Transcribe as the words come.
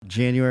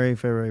January,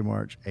 February,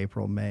 March,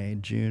 April, May,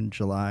 June,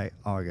 July,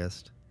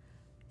 August.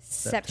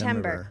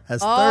 September.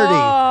 Has 30.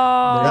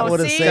 That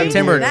would have see? saved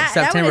September. you.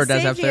 September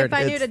does have Saved me if 30.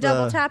 I knew to It's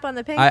double the- tap on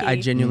the pinky. I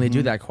genuinely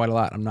do that quite a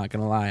lot. I'm not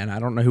going to lie. And I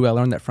don't know who I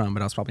learned that from,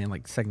 but I was probably in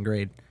like second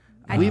grade.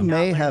 I We did not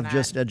may learn have that.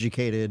 just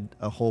educated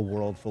a whole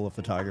world full of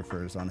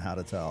photographers on how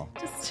to tell.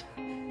 Just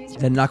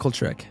The knuckle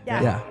trick.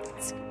 yeah.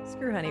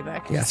 Screw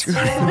Honeybook. Yeah, screw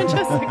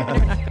Just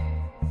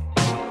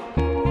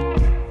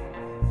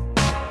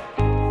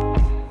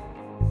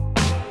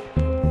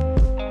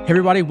Hey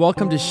everybody,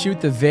 welcome to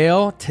Shoot the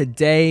Veil.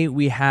 Today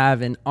we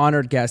have an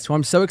honored guest who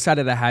I'm so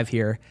excited to have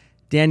here,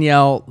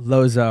 Danielle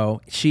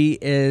LOZEAU. She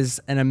is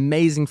an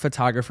amazing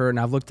photographer, and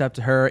I've looked up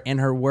to her and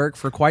her work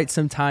for quite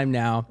some time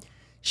now.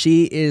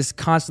 She is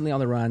constantly on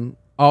the run,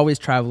 always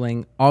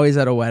traveling, always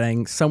at a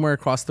wedding, somewhere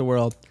across the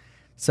world.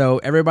 So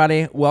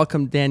everybody,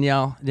 welcome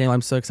Danielle. Danielle,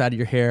 I'm so excited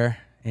you're here,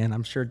 and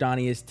I'm sure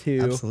Donnie is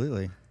too.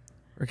 Absolutely.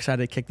 We're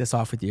excited to kick this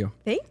off with you.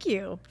 Thank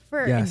you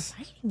for Yes.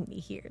 inviting me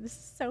here. This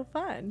is so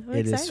fun. I'm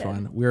It excited. is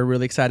fun. We're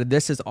really excited.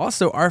 This is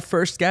also our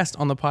first guest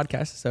on the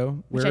podcast,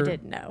 so Which I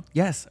didn't know.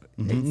 Yes.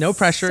 No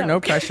pressure, so no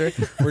good. pressure.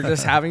 We're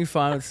just having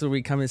fun. So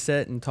we come and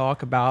sit and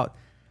talk about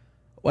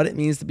what it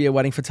means to be a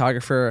wedding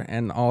photographer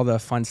and all the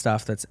fun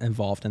stuff that's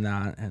involved in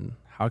that, and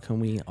how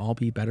can we all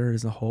be better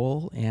as a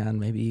whole and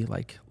maybe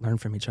like learn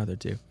from each other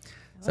too.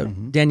 So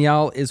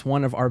Danielle is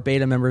one of our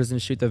beta members in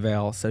Shoot the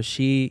Veil. So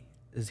she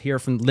is here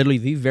from literally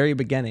the very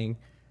beginning,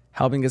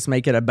 helping us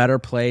make it a better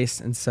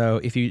place. And so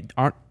if you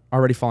aren't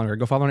already following her,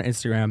 go follow her on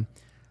Instagram.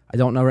 I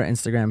don't know her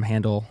Instagram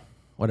handle,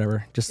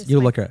 whatever. Just you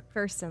my look at it.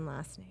 First and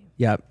last name.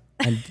 Yep.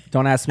 And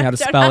don't ask me how to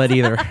spell it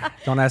either.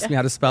 Don't ask me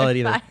how to spell it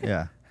either.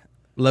 Yeah.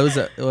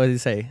 LOZEAU, what did you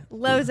say?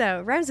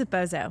 LOZEAU rhymes with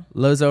bozo.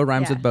 LOZEAU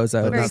rhymes Yeah. with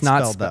bozo. But It's not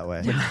not spelled that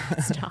way.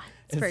 It's not.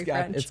 It's very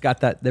French. It's got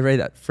that, they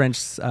that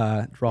French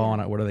draw on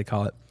it. What do they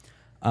call it?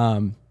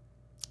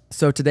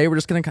 So today we're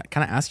just going to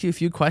kind of ask you a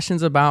few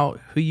questions about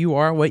who you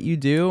are, what you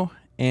do,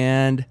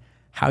 and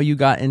how you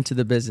got into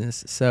the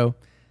business. So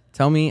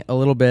tell me a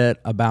little bit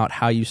about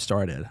how you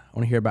started. I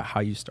want to hear about how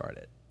you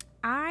started.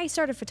 I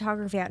started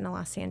photography out in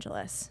Los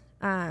Angeles.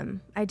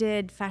 I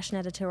did fashion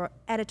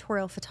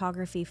editorial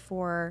photography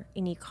for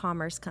an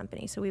e-commerce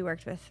company. So we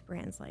worked with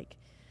brands like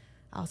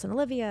Alice and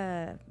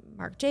Olivia,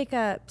 Marc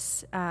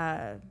Jacobs,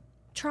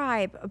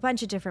 Tribe, a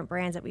bunch of different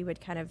brands that we would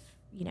kind of,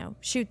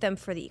 shoot them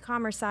for the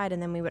e-commerce side.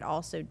 And then we would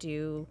also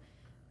do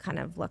kind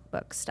of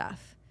lookbook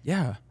stuff.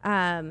 Yeah.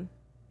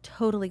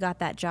 Totally got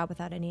that job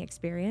without any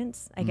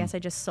experience. I guess I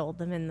just sold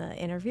them in the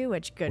interview,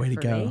 which good Way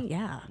for to go. me.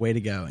 Yeah. Way to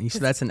go. And you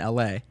said that's in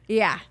LA.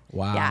 Yeah.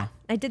 Wow. Yeah.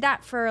 I did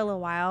that for a little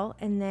while,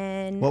 and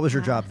then What was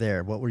your job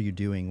there? What were you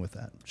doing with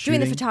that? doing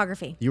the Shooting?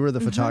 photography. You were the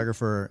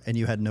photographer and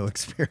you had no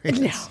experience.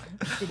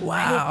 No.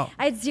 Wow.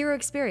 I had zero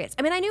experience.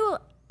 I mean, I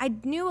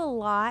knew a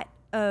lot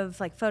of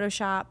like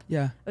Photoshop.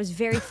 Yeah. I was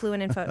very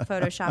fluent in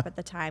Photoshop at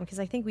the time because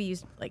I think we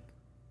used I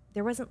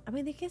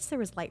guess there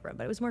was Lightroom,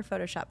 but it was more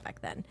Photoshop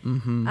back then.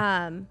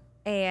 Mm-hmm.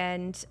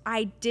 And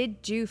I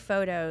did do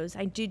photos.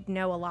 I did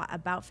know a lot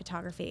about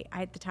photography.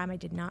 At the time, I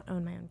did not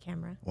own my own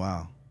camera.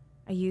 Wow.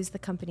 I used the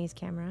company's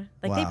camera.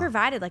 Like they Wow.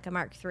 provided like a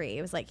Mark III.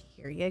 It was like,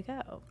 here you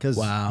go. Because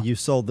Wow. you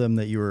sold them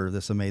that you were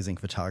this amazing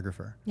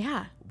photographer.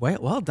 Yeah.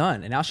 Well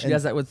done. And now she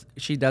does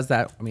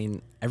that. I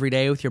mean, every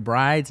day with your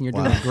brides, and you're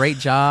doing a great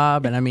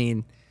job. And I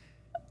mean,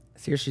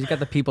 seriously, she's got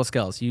the people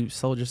skills. You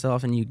sold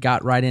yourself and you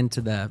got right into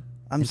the.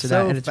 I'm into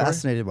so that editorial.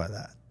 fascinated by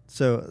that.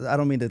 So I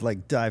don't mean to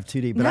like dive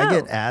too deep, but I No.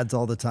 get ads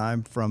all the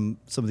time from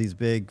some of these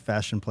big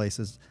fashion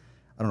places.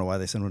 I don't know why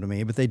they send them to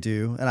me, but they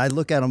do. And I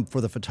look at them for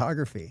the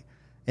photography.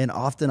 And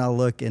often I'll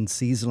look and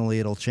seasonally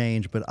it'll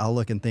change, but I'll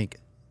look and think,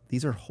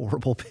 these are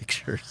horrible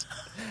pictures.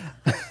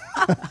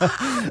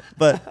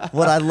 But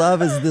what I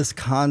love is this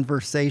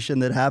conversation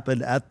that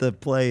happened at the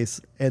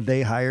place, and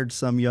they hired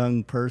some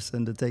young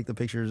person to take the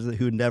pictures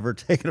who'd never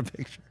taken a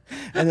picture.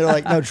 And they're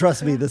like, no,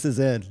 trust me, this is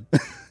in.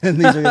 And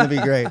these are going to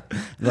be great.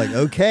 Like,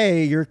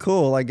 okay, you're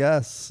cool, I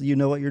guess. You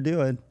know what you're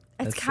doing.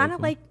 It's That's so kind of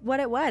cool. like what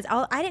it was.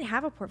 I didn't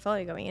have a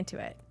portfolio going into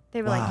it.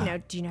 They were Wow.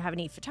 like, do you have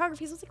any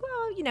photographies? I was like,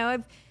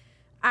 well,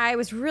 I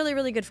was really,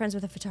 really good friends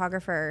with a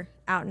photographer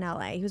out in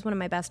LA. He was one of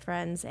my best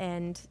friends.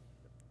 And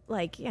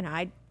like,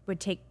 I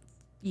would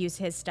use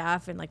his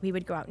stuff, and like we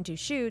would go out and do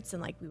shoots,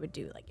 and like we would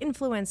do like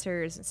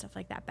influencers and stuff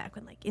like that back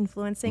when like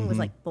influencing was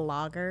like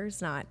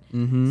bloggers, not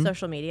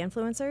social media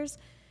influencers.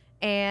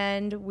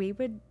 And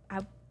I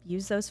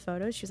use those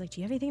photos. She was like,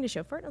 do you have anything to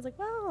show for it? And I was like,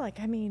 well, I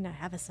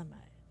have some,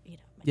 my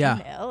Yeah.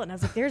 email. And I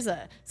was like, there's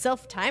a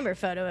self-timer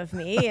photo of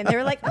me. And they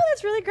were like, oh,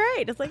 that's really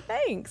great. I was like,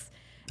 thanks.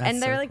 That's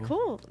and they were so like,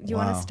 cool. cool. You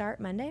want Wow. to start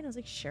Monday? And I was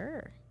like,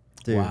 sure.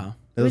 Dude, Wow.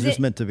 it was Was just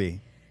it- meant to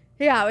be.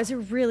 Yeah, it was a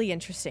really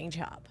interesting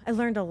job. I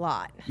learned a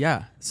lot.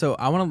 Yeah. So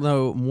I want to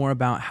know more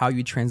about how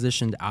you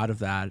transitioned out of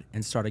that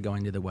and started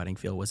going to the wedding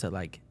field. Was it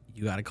like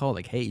you got a call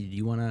like, hey, do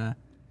you want to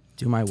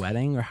do my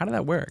wedding? Or how did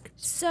that work?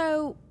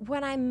 So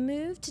when I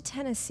moved to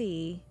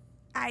Tennessee,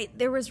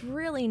 there was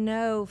really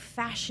no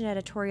fashion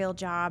editorial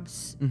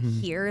jobs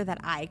here that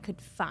I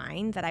could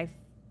find that I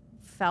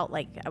felt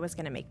like I was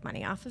going to make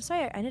money off of. So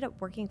I ended up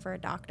working for a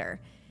doctor.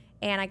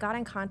 And I got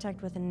in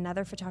contact with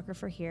another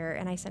photographer here,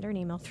 and I sent her an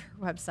email through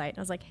her website. And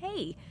I was like,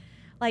 hey,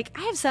 like,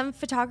 I have some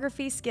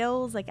photography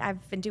skills. Like,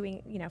 I've been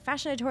doing,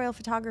 fashion editorial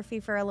photography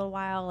for a little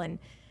while, and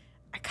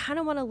I kind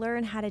of want to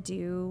learn how to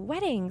do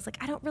weddings. Like,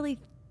 I don't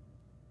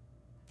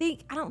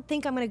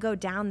think I'm going to go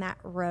down that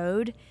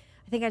road.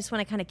 I think I just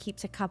want to kind of keep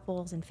to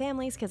couples and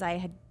families, because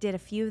I did a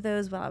few of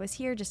those while I was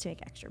here just to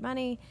make extra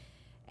money.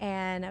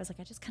 And I was like,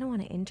 I just kind of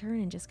want to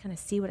intern and just kind of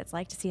see what it's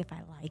like, to see if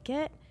I like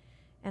it.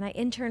 And I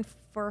interned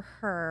for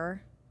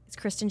her. It's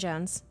Kristen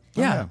Jones.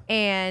 Yeah.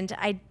 And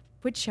I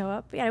would show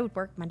up. I would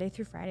work Monday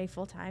through Friday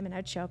full time, and I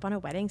would show up on a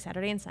wedding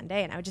Saturday and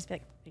Sunday, and I would just be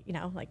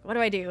like, what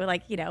do I do?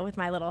 Like, with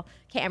my little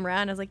camera.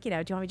 And I was like, do you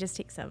want me to just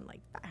take some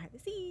like behind the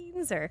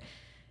scenes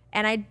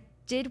and I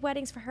did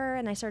weddings for her,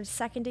 and I started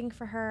seconding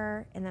for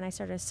her, and then I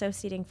started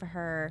associating for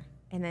her,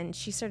 and then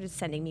she started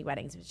sending me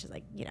weddings, which is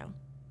like,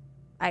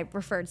 I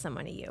referred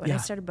someone to you, and I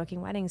started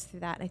booking weddings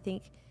through that. And I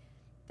think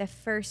the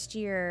first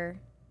year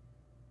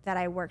that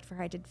I worked for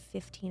her, I did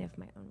 15 of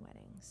my own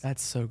weddings.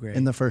 That's so great.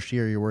 In the first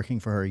year you're working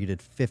for her, you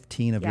did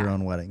 15 of your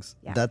own weddings.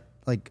 Yeah. That,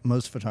 like,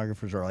 most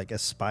photographers are like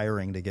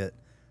aspiring to get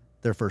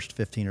their first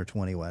 15 or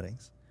 20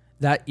 weddings.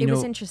 That it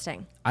was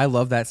interesting. I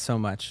love that so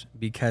much,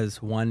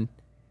 because one,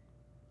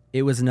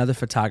 it was another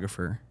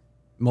photographer,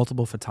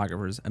 multiple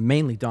photographers, and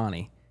mainly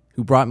Donnie,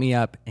 who brought me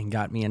up and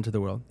got me into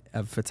the world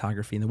of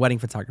photography and the wedding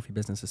photography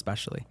business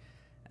especially.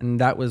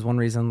 And that was one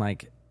reason,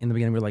 like, in the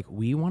beginning, we were like,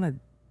 we want to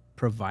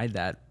provide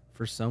that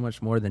for so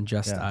much more than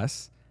just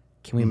us.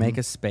 Can we make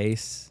a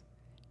space?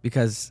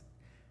 Because,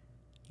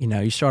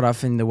 you start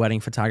off in the wedding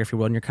photography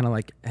world, and you're kind of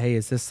like, hey,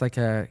 is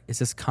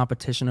this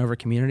competition over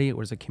community,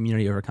 or is it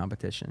community over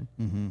competition?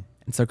 Mm-hmm.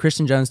 And so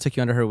Kristen Jones took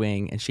you under her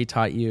wing, and she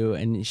taught you,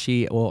 and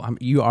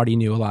you already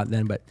knew a lot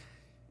then, but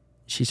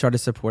she started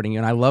supporting you,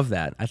 and I love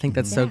that. I think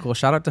that's so cool.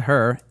 Shout out to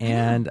her.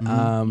 And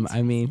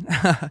I mean,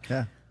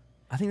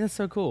 I think that's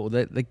so cool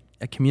that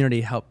a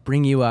community helped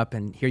bring you up,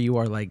 and here you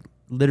are, like,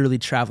 literally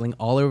traveling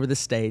all over the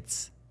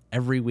States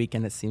every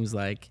weekend, it seems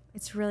like.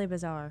 It's really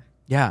bizarre.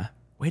 Yeah.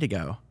 Way to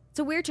go. It's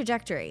a weird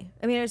trajectory.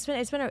 I mean, it's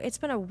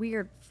been a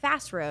weird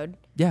fast road.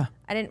 Yeah.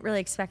 I didn't really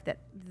expect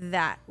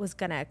that was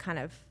gonna kind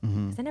of.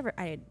 'Cause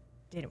I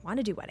didn't want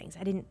to do weddings.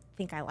 I didn't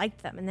think I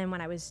liked them. And then when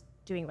I was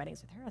doing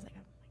weddings with her, I was like,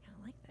 oh, I kind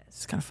of like this.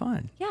 It's kind of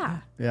fun. Yeah.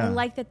 Yeah. I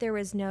like that there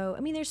was no. I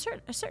mean, there's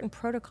a certain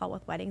protocol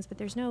with weddings, but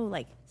there's no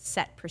like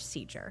set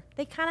procedure.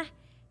 They kind of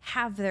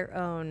have their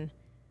own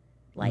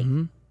like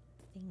thing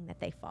that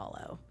they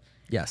follow.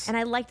 Yes. And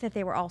I liked that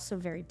they were also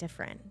very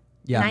different.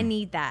 Yeah. And I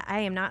need that.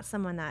 I am not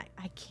someone that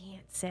I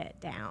can't sit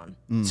down.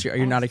 So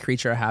you're not a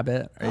creature of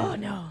habit? Oh,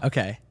 no.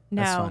 Okay.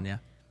 No. That's fun, yeah.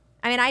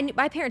 I mean,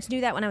 my parents knew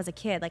that when I was a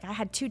kid. Like, I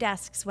had 2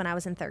 desks when I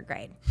was in 3rd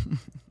grade.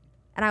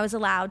 And I was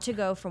allowed to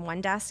go from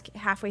one desk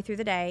halfway through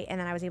the day, and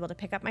then I was able to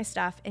pick up my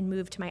stuff and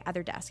move to my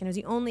other desk. And I was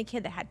the only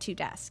kid that had 2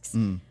 desks.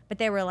 But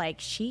they were like,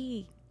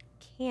 she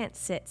can't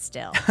sit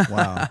still.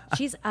 Wow.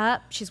 She's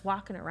up. She's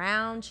walking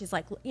around. She's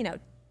like,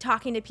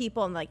 talking to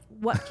people and like,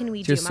 what can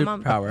we do? It's your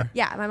superpower.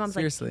 Yeah, my mom's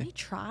Seriously. like, can we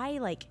try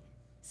like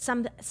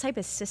some type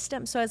of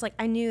system? So I was like,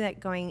 I knew that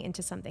going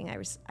into something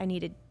I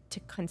needed to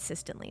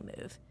consistently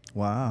move.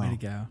 Wow. Way to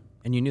go.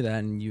 And you knew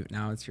that, and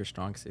now it's your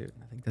strong suit.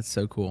 I think that's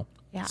so cool.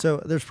 Yeah. So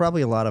there's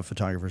probably a lot of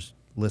photographers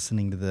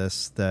listening to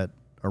this that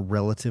are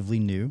relatively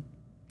new.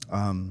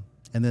 And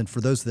then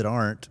for those that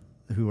aren't,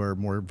 who are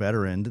more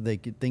veteran, they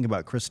could think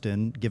about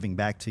Kristen giving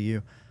back to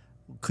you.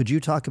 Could you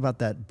talk about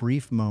that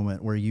brief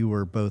moment where you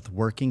were both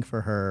working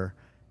for her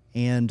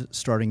and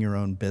starting your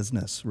own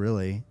business,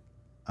 really,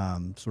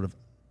 sort of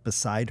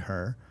beside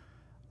her?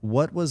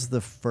 What was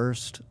the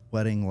first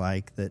wedding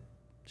like that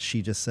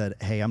she just said,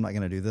 hey, I'm not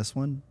going to do this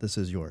one. This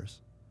is yours?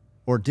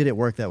 Or did it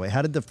work that way?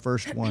 How did the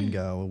first one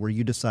go where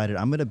you decided,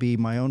 I'm going to be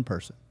my own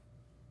person?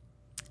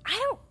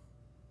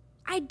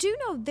 I do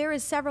know there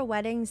is several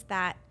weddings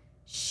that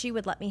she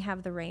would let me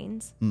have the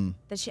reins.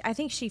 I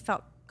think she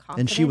felt confident.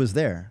 And she was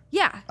there.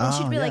 Yeah. And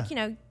she'd be yeah. like,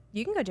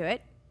 you can go do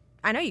it.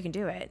 I know you can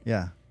do it.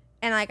 Yeah.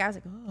 And like, I was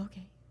like, oh,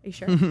 okay. Are you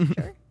sure?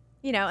 Sure.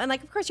 And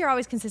like, of course, you're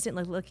always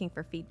consistently looking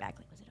for feedback.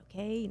 Like, was it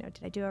okay? Did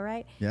I do all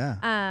right? Yeah.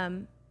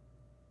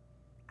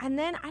 And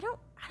then I don't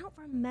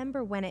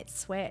remember when it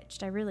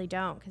switched. I really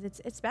don't, because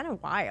it's been a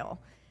while.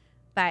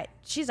 But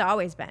she's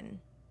always been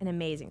an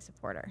amazing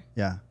supporter.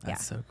 Yeah.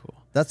 That's so cool.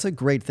 That's a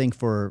great thing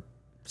for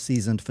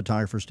seasoned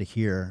photographers to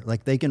hear.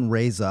 Like, they can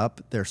raise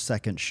up their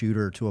second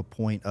shooter to a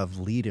point of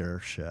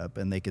leadership,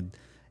 and they could,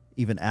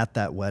 even at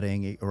that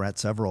wedding or at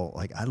several,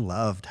 like, I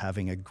loved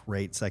having a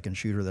great second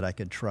shooter that I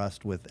could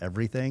trust with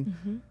everything.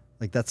 Mm-hmm.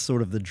 Like, that's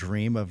sort of the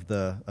dream of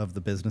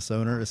the business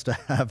owner, is to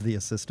have the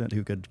assistant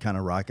who could kind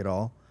of rock it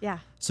all. Yeah.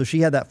 So she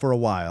had that for a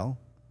while,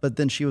 but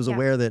then she was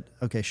aware that,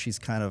 okay, she's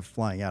kind of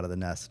flying out of the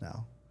nest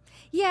now.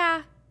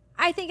 Yeah.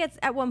 I think it's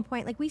at one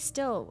point, like, we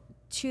still,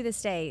 to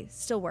this day,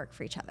 still work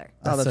for each other.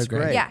 Oh, that's so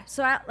great. great. Yeah.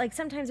 So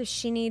sometimes if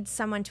she needs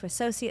someone to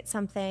associate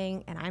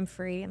something and I'm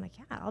free, I'm like,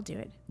 yeah, I'll do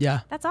it. Yeah.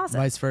 That's awesome.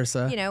 Vice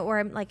versa. Or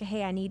I'm like,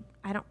 hey,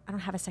 I don't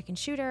have a second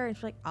shooter. And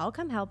she's like, I'll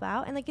come help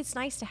out. And like, it's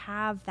nice to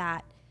have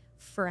that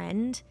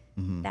friend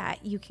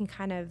that you can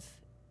kind of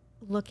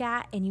look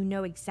at and you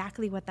know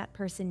exactly what that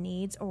person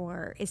needs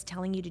or is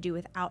telling you to do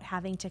without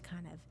having to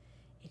kind of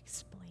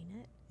explain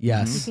it.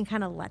 Yes. You can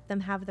kind of let them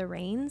have the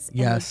reins and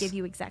Yes. they give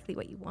you exactly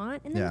what you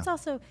want. And then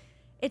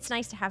it's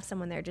nice to have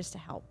someone there just to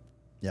help.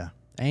 Yeah.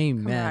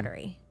 Amen.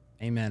 Camaraderie.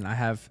 Amen. I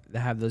have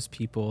those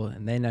people,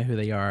 and they know who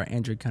they are.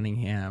 Andrew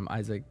Cunningham,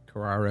 Isaac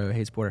Carraro,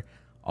 Hayes Porter,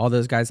 all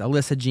those guys,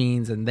 Alyssa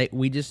Jeans, and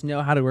we just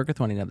know how to work with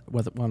one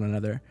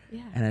another.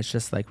 Yeah. And it's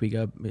just like we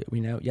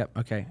know, yep,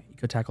 okay,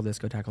 go tackle this,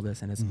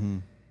 and it's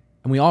and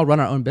we all run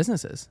our own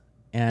businesses,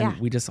 and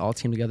we just all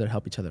team together to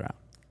help each other out.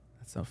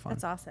 That's so fun.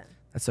 That's awesome.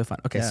 That's so fun.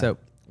 Okay, Yeah. so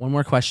one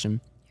more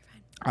question.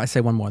 I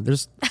say one more.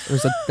 There's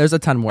a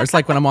ton more. It's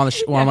like when I'm on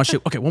the I'm on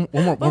shoot. Okay, one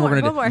more.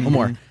 One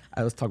more.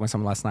 I was talking with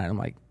someone last night. I'm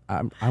like,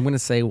 I'm going to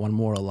say one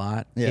more a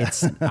lot. Yeah.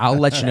 I'll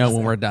let you know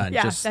when we're done.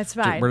 Yeah, that's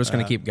fine. We're just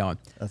going to keep going.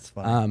 That's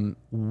fine.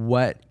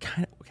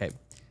 Okay.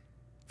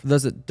 For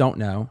those that don't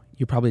know,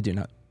 you probably do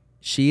know.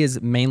 She is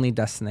mainly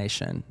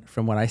destination.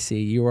 From what I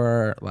see, you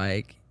are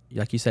like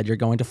you said, you're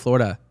going to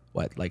Florida.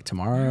 What, like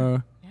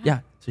tomorrow? Yeah.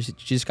 So she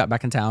just got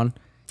back in town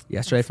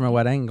yesterday from her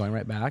wedding, going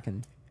right back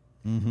and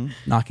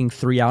knocking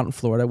 3 out in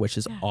Florida, which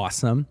is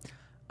awesome.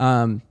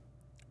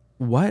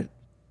 What?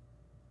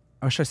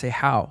 Or should I say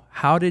how?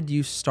 How did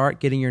you start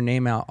getting your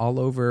name out all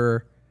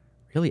over,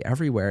 really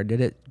everywhere? Did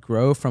it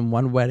grow from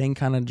one wedding,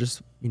 kind of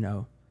just,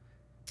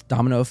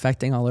 domino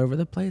affecting all over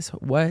the place?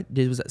 Was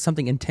it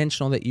something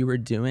intentional that you were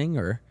doing,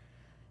 or?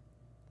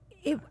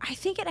 I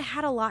think it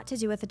had a lot to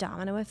do with the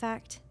domino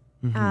effect.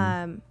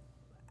 I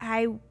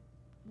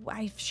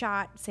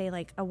shot, say,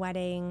 like a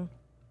wedding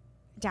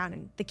down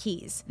in the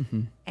Keys,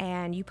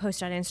 and you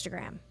post on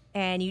Instagram,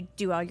 and you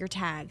do all your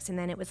tags, and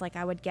then it was like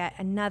I would get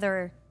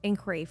another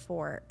inquiry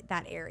for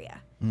that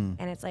area, and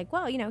it's like,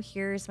 well,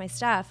 here's my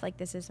stuff, like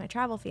this is my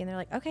travel fee, and they're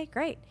like, okay,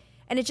 great,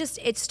 and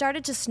it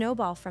started to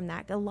snowball from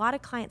that. A lot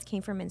of clients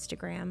came from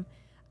Instagram,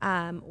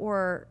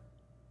 or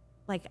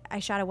like I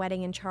shot a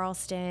wedding in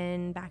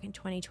Charleston back in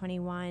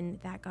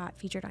 2021 that got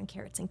featured on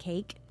Carrots and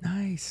Cake.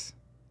 Nice.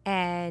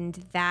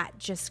 And that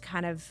just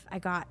kind of, I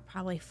got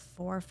probably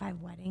 4 or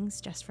 5 weddings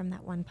just from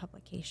that one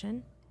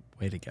publication.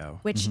 Way to go.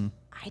 Which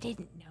I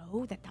didn't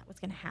know that was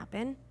going to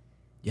happen.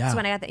 Yeah. So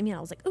when I got the email,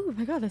 I was like, oh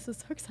my God, this is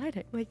so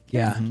exciting. Like,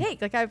 here's the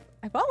cake. Like, I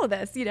follow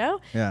this,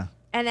 Yeah.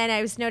 And then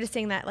I was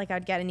noticing that, like,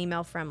 I'd get an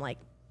email from, like,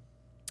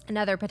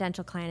 another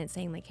potential client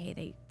saying, like,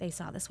 hey, they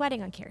saw this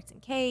wedding on Carrots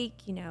and Cake.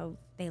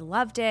 They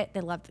loved it. They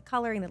loved the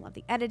coloring. They loved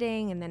the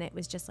editing. And then it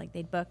was just like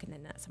they'd book and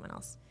then someone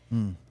else.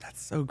 That's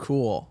so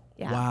cool.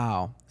 Yeah.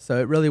 Wow. So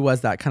it really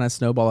was that kind of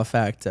snowball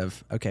effect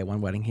of, okay,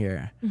 one wedding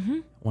here,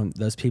 one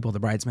those people, the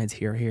bridesmaids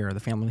here, the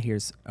family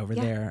here's over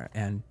there,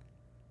 and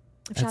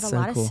I've shot a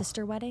lot of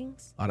sister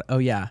weddings. I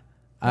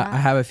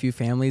have a few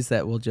families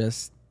that will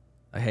just,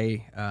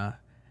 hey,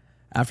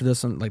 after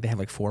this one, like they have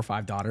like 4 or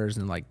 5 daughters,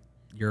 and like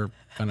you're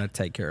gonna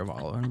take care of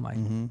all of them. I'm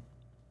like,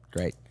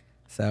 great.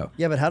 So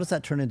yeah, but how does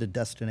that turn into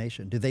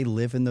destination? Do they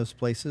live in those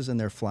places and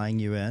they're flying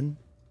you in?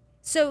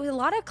 So a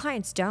lot of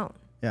clients don't.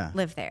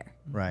 Live there.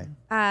 Right.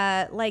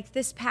 Like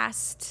this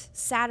past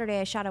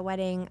Saturday, I shot a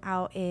wedding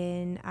out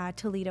in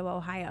Toledo,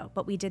 Ohio,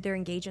 but we did their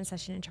engagement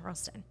session in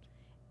Charleston,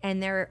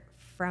 and they're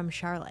from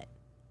Charlotte.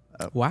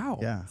 wow.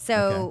 Yeah.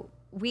 So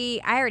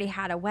I already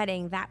had a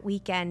wedding that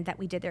weekend that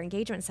we did their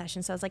engagement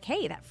session. So I was like,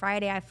 hey, that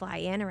Friday I fly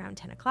in around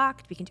 10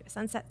 o'clock. We can do a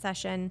sunset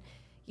session.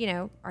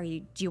 Do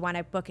you want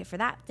to book it for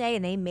that day?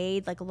 And they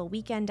made like a little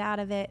weekend out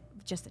of it,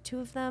 just the 2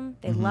 of them.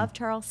 They love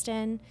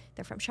Charleston.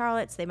 They're from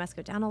Charlotte, so they must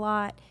go down a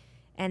lot.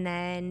 And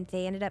then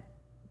they ended up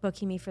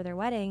booking me for their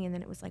wedding. And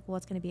then it was like, well,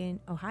 it's going to be in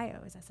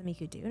Ohio. Is that something you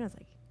could do? And I was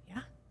like,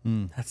 yeah.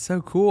 That's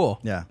so cool.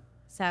 Yeah.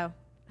 So.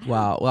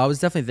 Wow. Well, I was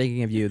definitely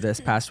thinking of you this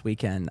past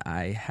weekend.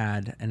 I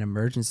had an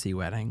emergency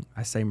wedding.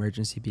 I say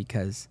emergency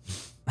because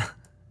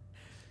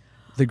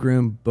the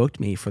groom booked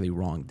me for the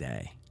wrong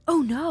day. Oh,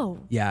 no.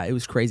 Yeah, it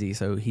was crazy.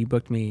 So he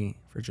booked me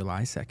for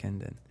July 2nd,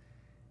 and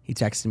he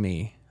texted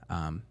me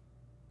on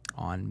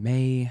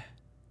May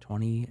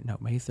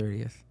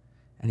 30th.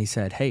 And he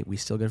said, hey, we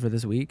still good for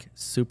this week?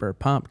 Super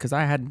pumped, because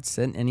I hadn't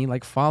sent any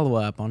like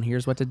follow-up on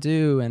here's what to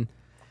do. And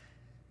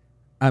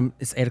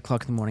it's 8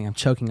 o'clock in the morning. I'm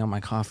choking on my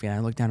coffee. And I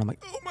look down. I'm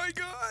like, oh my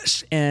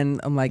gosh. And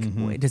I'm like,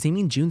 wait, does he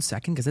mean June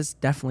 2nd? Because it's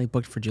definitely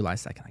booked for July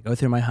 2nd. I go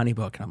through my honey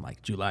book, and I'm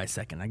like, July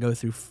 2nd. I go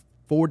through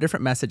 4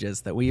 different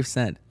messages that we've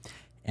sent.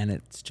 And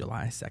it's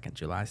July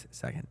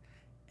 2nd.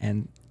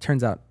 And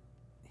turns out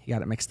he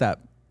got it mixed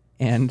up.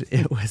 And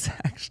it was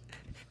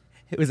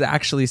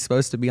actually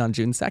supposed to be on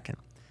June 2nd.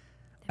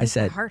 I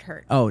said, my heart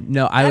hurt. Oh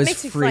no, I was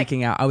makes me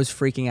freaking out. I was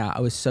freaking out.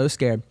 I was so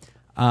scared.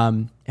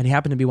 And he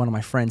happened to be one of my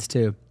friends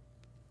too.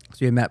 So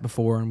we had met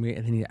before, and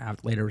then he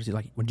later was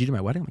like, "When did you do my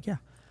wedding?" I'm like, "Yeah."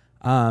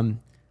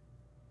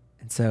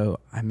 And so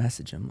I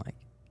messaged him like,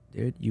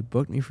 "Dude, you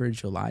booked me for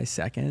July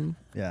 2nd.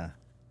 Yeah.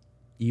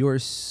 You are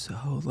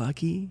so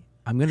lucky.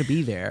 I'm gonna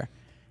be there."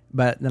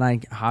 But then I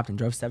hopped and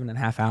drove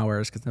 7.5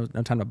 hours because there was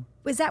no time to.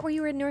 Was that where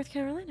you were in North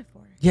Carolina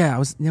for? Yeah, I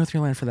was in North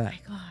Carolina for that.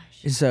 Oh my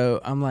gosh. And so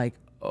I'm like,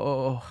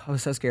 oh, I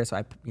was so scared. So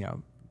I,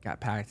 got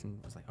packed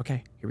and was like,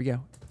 okay, here we go.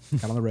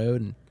 Got on the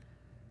road, and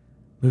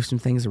move some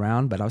things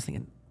around. But I was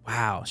thinking,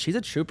 wow, she's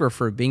a trooper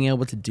for being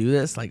able to do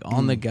this like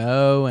on the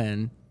go.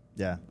 And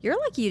Yeah. You're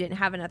lucky you didn't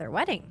have another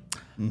wedding.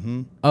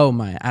 oh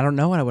my, I don't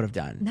know what I would have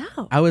done.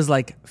 No. I was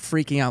like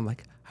freaking out.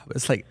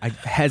 I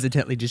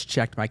hesitantly just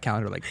checked my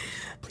calendar, like,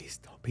 please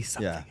don't be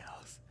something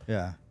else.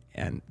 Yeah.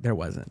 And there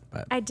wasn't.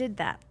 But I did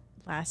that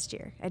last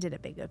year. I did a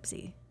big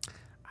oopsie.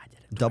 I did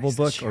it Double twice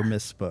book this or year.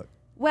 misbook?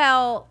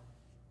 Well,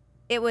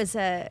 it was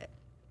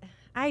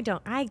I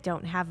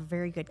don't have a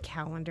very good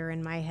calendar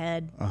in my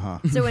head.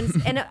 So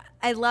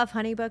I love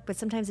Honeybook, but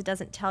sometimes it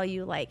doesn't tell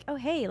you like, oh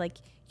hey, like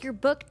you're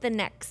booked the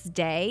next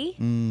day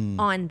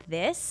on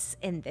this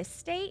in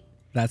this date.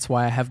 That's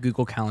why I have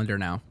Google Calendar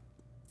now,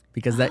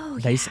 because Oh,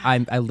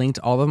 I linked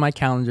all of my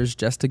calendars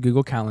just to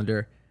Google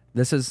Calendar.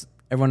 This is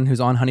everyone who's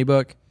on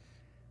Honeybook.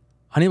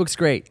 Honeybook's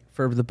great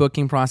for the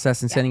booking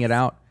process and sending it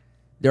out.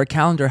 Their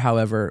calendar,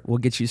 however, will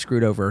get you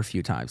screwed over a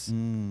few times.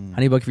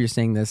 Honeybook, if you're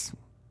seeing this,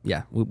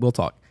 we'll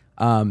talk.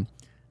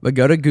 But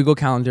go to Google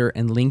Calendar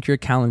and link your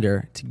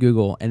calendar to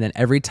Google, and then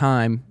every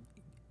time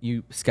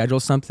you schedule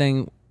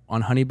something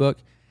on Honeybook,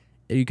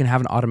 you can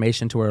have an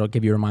automation to where it'll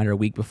give you a reminder a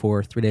week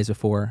before, 3 days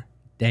before,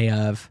 day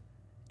of,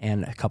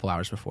 and a couple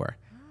hours before.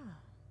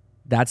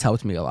 That's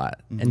helped me a lot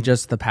in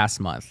just the past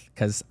month,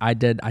 because I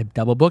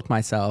double booked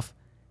myself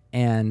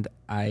and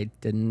I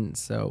didn't,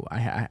 so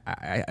I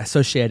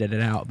associated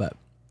it out. But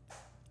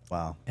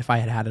Wow. if I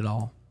had it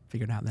all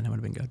figured out, then it would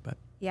have been good. But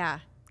Yeah.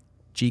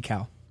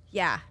 GCal.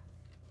 Yeah.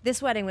 This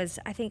wedding was,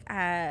 I think,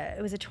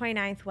 it was a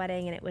 29th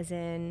wedding, and it was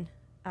in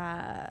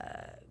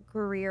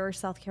Greer,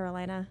 South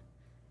Carolina.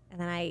 And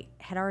then I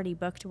had already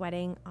booked a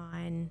wedding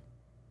on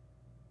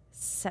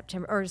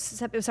September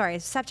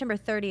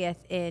 30th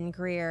in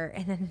Greer,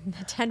 and then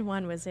the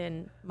 10-1 was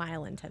in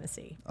Milan,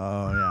 Tennessee.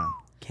 Oh, yeah.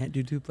 Can't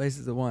do two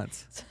places at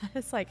once. So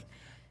it's like,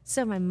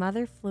 so my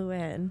mother flew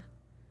in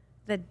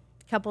the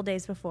couple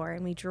days before,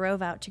 and we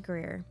drove out to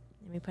Greer,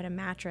 and we put a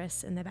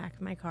mattress in the back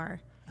of my car.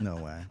 No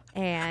way.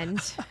 And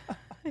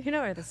you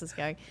know where this is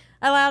going.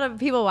 A lot of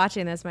people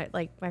watching this,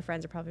 my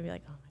friends are probably be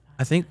like, oh my God.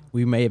 I think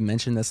we may have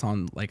mentioned this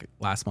on like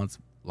last month's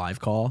live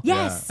call.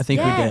 Yes. I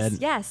think we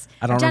did. Yes.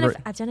 I don't remember.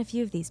 I've done a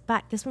few of these,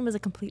 but this one was a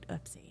complete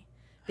oopsie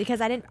because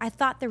I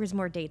thought there was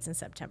more dates in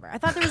September. I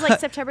thought there was like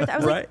September. I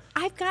was Right. like,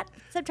 I've got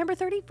September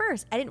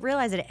 31st. I didn't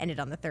realize that it ended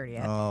on the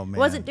 30th. Oh, man.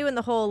 Wasn't doing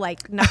the whole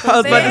like knuckle I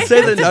was about to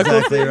say the knuckle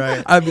Exactly thing.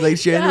 right. I'd be like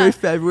January,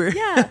 February.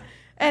 Yeah.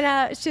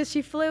 And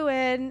she flew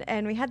in,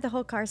 and we had the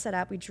whole car set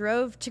up. We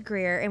drove to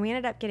Greer, and we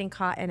ended up getting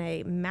caught in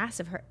a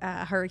massive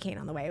hurricane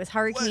on the way. It was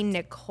Hurricane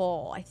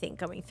Nicole, I think,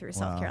 going through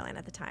South Carolina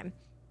at the time.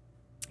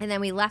 And then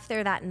we left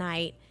there that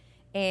night,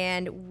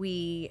 and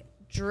we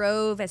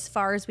drove as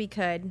far as we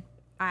could.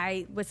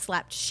 I would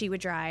slept, she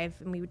would drive,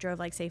 and we drove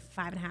like, say,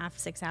 5.5,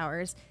 6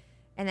 hours.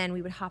 And then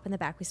we would hop in the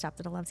back. We stopped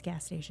at a Love's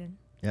gas station.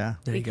 Yeah.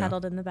 There We you go.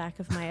 cuddled in the back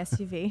of my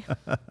SUV,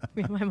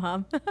 me and my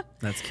mom.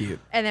 That's cute.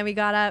 And then we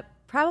got up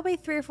probably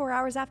 3 or 4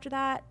 hours after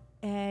that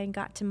and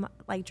got to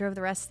drove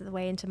the rest of the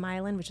way into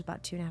Milan, which is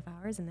about 2.5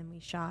 hours. And then I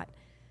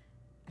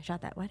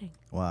shot that wedding.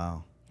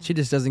 Wow. She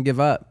just doesn't give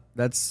up.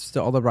 That's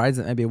to all the brides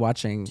that may be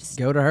watching.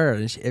 Go to her.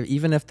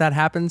 Even if that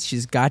happens,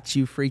 she's got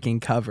you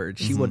freaking covered.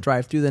 She will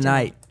drive through the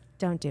night.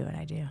 Don't do what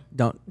I do.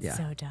 Don't. It's Yeah.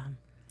 so dumb.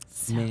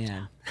 So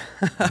Man.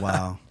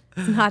 Wow.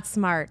 It's not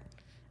smart.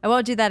 I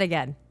won't do that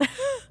again.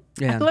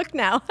 Yeah. Look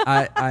now.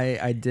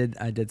 I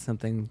did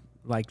something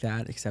like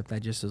that, except I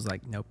just was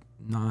like, nope,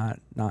 not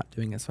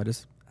doing it. So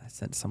I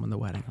sent someone the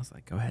wedding. I was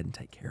like, go ahead and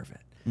take care of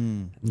it.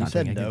 You Not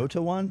said doing it no again.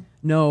 to one?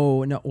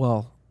 No.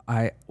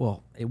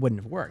 Well, it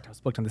wouldn't have worked. I was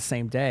booked on the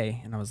same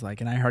day, and I was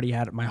like, and I already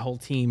had my whole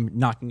team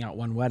knocking out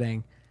one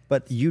wedding.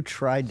 But you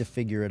tried to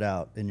figure it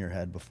out in your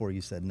head before you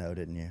said no,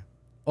 didn't you?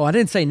 Oh, I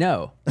didn't say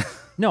no.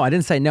 No, I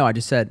didn't say no. I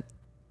just said,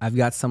 I've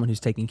got someone who's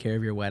taking care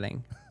of your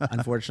wedding.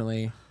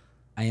 Unfortunately,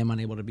 I am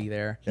unable to be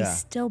there. You Yeah.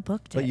 still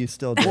booked it. But you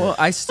still did. Well,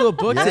 I still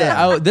booked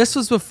Yeah. it. This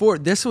was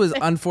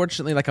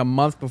unfortunately like a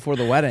month before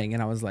the wedding,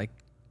 and I was like,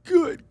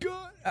 good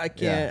God, I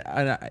can't.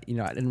 I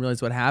didn't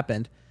realize what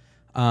happened.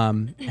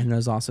 And it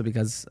was also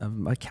because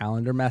of a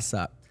calendar mess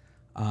up.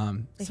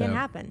 It can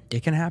happen.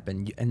 It can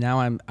happen. And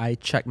now I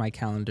check my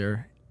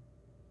calendar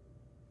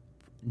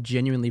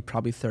genuinely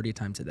probably 30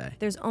 times a day.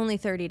 There's only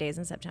 30 days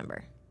in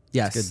September.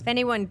 Yes. If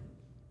anyone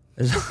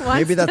There's- wants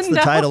Maybe that's to the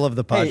know, title of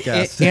the Hey,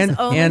 podcast. and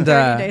only and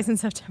 30 days in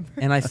September.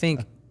 and I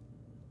think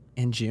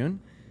in June,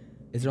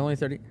 is there only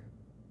 30?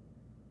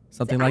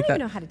 Something I like don't even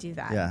that. know how to do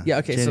that. yeah. Yeah.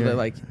 Okay. So they're January-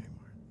 like,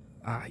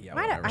 Why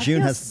whatever. I June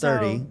feel has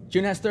 30. so-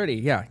 June has 30.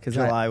 Yeah. Because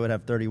July would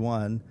have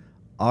 31.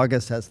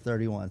 August has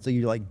 31. So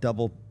you like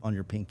double on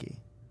your pinky.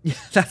 yeah,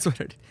 that's what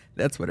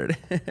it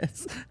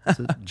is.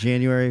 So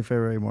January,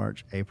 February,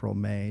 March, April,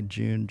 May,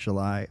 June,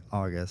 July,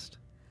 August.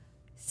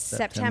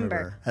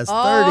 September has 30.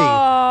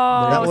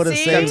 Oh, That would've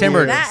see? saved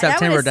September- you.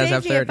 September would've does saved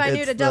have me if 30. I knew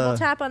It's to double the-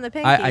 tap on the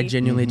pinky. I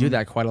genuinely do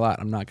that quite a lot.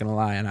 I'm not gonna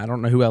lie, and I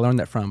don't know who I learned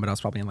that from, but I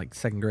was probably in like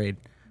second grade.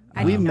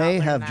 I We did not may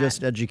learn have that.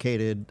 just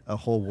educated a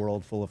whole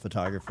world full of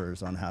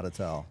photographers on how to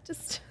tell.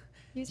 Just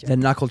use The your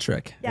knuckle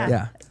trick.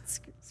 yeah.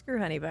 Screw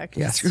Honeybook.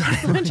 Yeah, Just-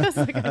 screw just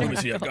like Let me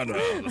see. I've got the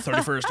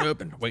 31st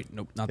open. Wait,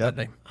 nope, not Yep.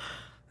 that day.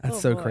 That's Oh,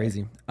 so boy.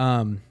 crazy.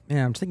 Man,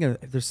 I'm thinking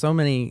there's so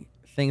many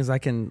things I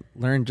can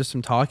learn just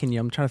from talking to you.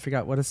 I'm trying to figure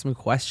out what are some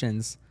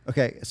questions.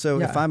 Okay, so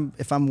Yeah.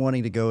 if I'm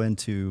wanting to go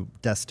into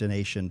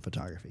destination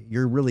photography,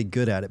 you're really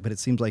good at it, but it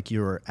seems like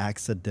you're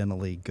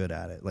accidentally good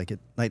at it. Like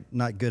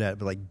not good at it,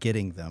 but like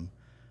getting them.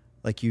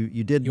 Like you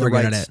did You the are good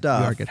right at it.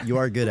 stuff. You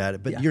are good at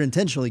it, but Yeah. you're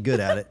intentionally good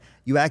at it.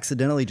 You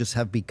accidentally just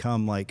have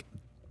become like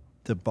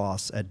the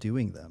boss at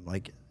doing them.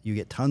 Like you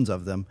get tons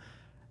of them.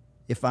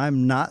 If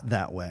I'm not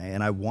that way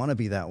and I want to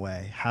be that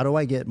way, how do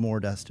I get more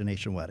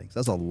destination weddings?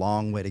 That's a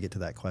long way to get to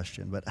that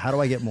question, but how do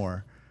I get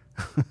more?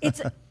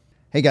 It's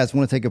Hey guys, I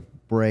want to take a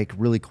break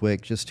really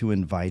quick just to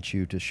invite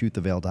you to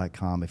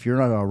shoottheveil.com. If you're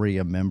not already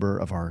a member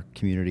of our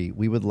community,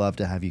 we would love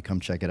to have you come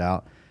check it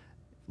out.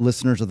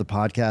 Listeners of the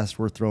podcast,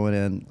 we're throwing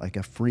in like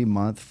a free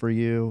month for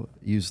you.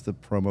 Use the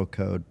promo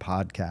code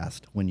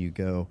podcast when you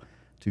go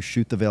to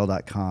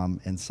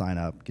shoottheveil.com and sign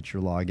up, get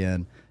your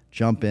login,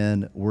 jump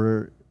in.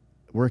 We're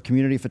a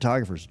community of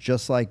photographers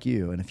just like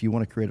you. And if you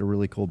want to create a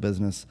really cool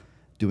business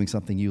doing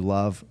something you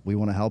love, we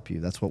want to help you.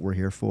 That's what we're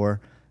here for.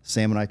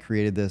 Sam and I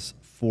created this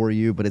for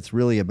you, but it's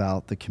really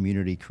about the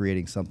community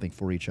creating something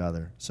for each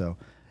other. So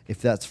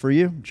if that's for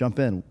you, jump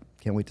in.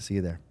 Can't wait to see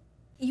you there.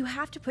 you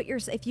have to put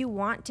if you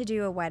want to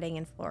do a wedding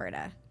in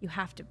Florida, you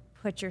have to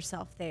put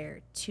yourself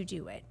there to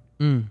do it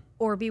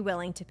or be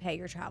willing to pay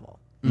your travel.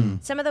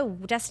 Some of the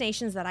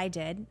destinations that I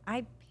did,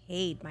 I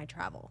paid my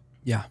travel.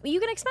 Yeah. Well, you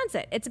can expense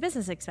it. It's a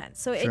business expense.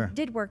 So Sure. it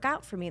did work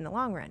out for me in the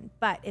long run.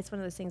 But it's one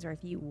of those things where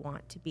if you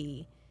want to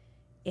be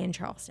in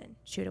Charleston,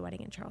 shoot a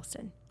wedding in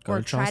Charleston, Go or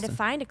to try to Charleston.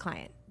 find a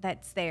client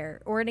that's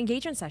there, or an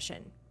engagement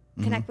session,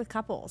 connect with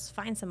couples,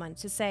 find someone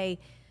to say,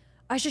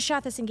 I just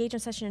shot this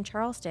engagement session in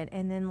Charleston,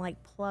 and then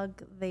like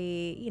plug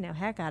the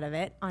heck out of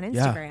it on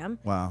Instagram.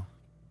 Wow.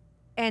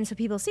 And so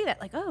people see that,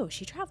 like, oh,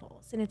 she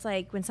travels. And it's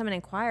like when someone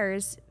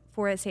inquires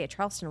for, say, a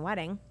Charleston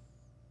wedding,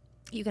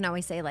 you can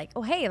always say, like,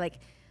 oh, hey, like,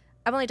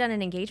 I've only done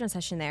an engagement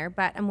session there,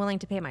 but I'm willing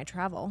to pay my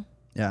travel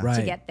Yeah. Right.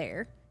 to get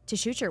there to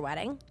shoot your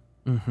wedding.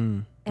 Mm-hmm.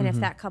 And if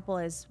that couple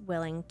is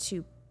willing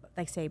to,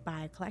 like, say,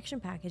 buy a collection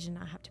package and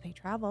not have to pay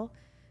travel,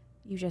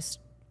 you just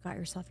got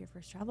yourself your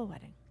first travel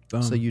wedding.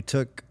 So you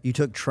took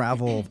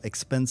travel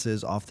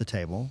expenses off the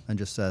table and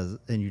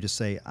you just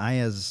say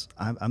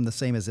I'm the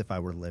same as if I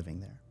were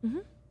living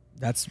there.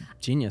 That's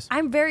genius.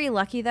 I'm very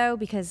lucky, though,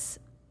 because,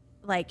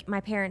 like,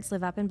 my parents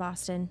live up in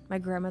Boston. My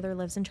grandmother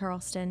lives in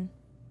Charleston.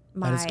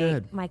 That is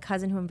good. My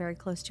cousin, who I'm very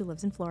close to,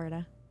 lives in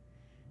Florida.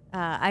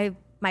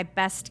 My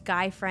best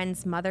guy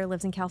friend's mother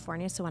lives in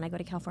California, so when I go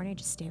to California, I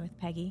just stay with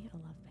Peggy. I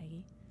love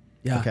Peggy.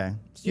 Yeah. Okay.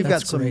 So you've got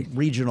That's some great.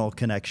 regional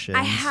connections.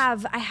 I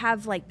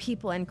have like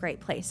people in great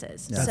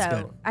places. That's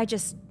So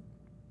good.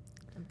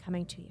 I'm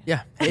coming to you.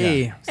 Yeah.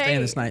 Hey, Yeah. staying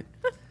Hey. this night.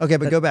 Okay,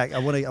 but go back. I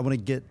want to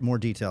get more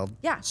detailed.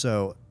 Yeah.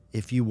 So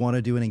if you want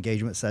to do an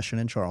engagement session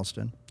in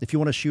Charleston, if you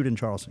want to shoot in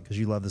Charleston because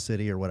you love the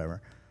city or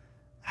whatever,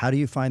 how do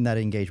you find that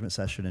engagement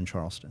session in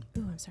Charleston?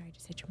 Ooh, I'm sorry, I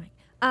just hit your mic.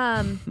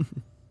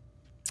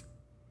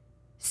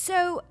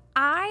 So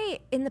I,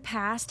 in the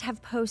past,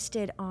 have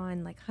posted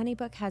on, like,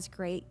 Honeybook has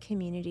great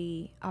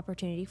community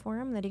opportunity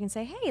forum that you can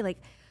say, hey, like,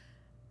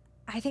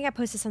 I think I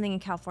posted something in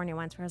California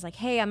once where I was like,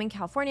 hey, I'm in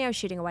California, I was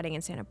shooting a wedding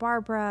in Santa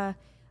Barbara.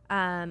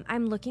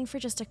 I'm looking for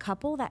just a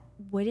couple that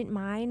wouldn't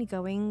mind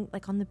going,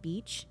 like, on the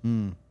beach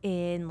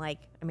in, like,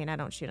 I mean, I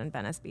don't shoot on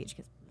Venice Beach,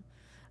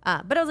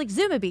 but I was like,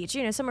 Zuma Beach,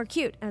 somewhere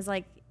cute. I was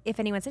like, if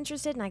anyone's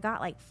interested, and I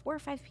got like 4 or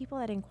 5 people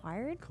that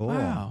inquired. Cool.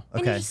 Wow.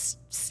 And you Okay. just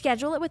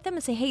schedule it with them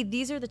and say, hey,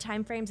 these are the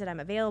time frames that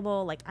I'm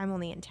available. Like, I'm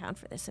only in town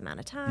for this amount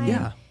of time.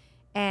 Yeah.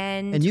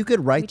 And And you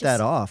could write we just-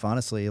 that off,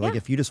 honestly. Like Yeah.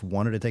 if you just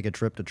wanted to take a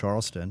trip to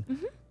Charleston,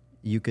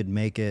 you could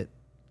make it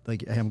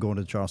like, hey, I'm going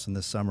to Charleston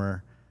this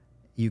summer.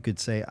 You could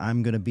say,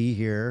 I'm going to be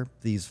here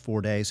these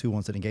 4 days. Who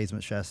wants an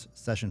engagement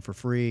session for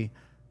free?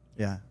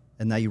 Yeah.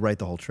 And now you write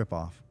the whole trip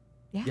off.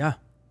 Yeah.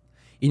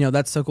 Yeah.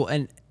 That's so cool.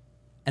 And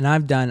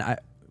I've done,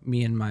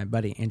 me and my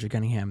buddy, Andrew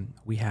Cunningham,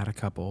 we had a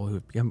couple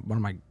who became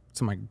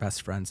some of my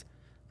best friends,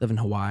 live in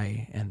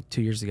Hawaii. And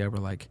 2 years ago, we're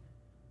like,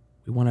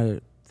 they're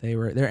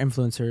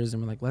influencers,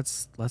 and we're like,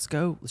 let's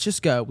go. Let's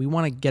just go. We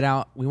want to get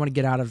out. We want to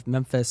get out of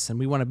Memphis, and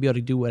we want to be able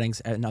to do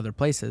weddings in other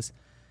places.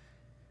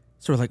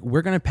 So we're like,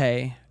 we're going to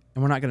pay,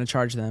 and we're not going to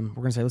charge them.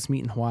 We're going to say, let's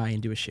meet in Hawaii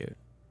and do a shoot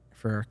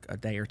for a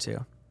day or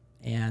two.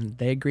 And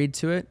they agreed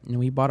to it, and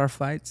we bought our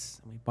flights,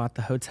 and we bought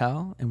the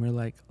hotel, and we're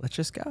like, let's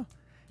just go.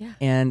 Yeah.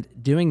 And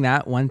doing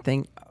that one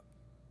thing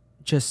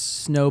just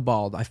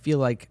snowballed. I feel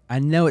like I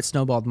know it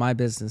snowballed my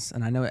business,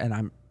 and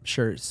I'm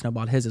sure it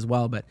snowballed his as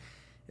well, but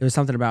it was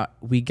something about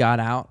we got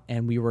out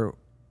and we were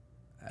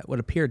what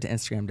appeared to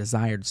Instagram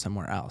desired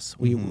somewhere else.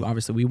 We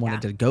obviously we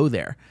wanted to go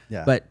there,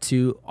 Yeah. but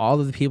to all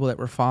of the people that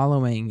were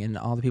following and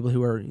all the people who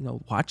were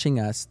watching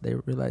us, they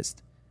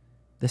realized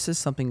this is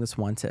something that's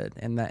wanted,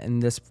 and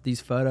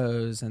these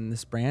photos and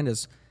this brand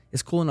is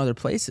cool in other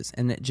places,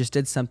 and it just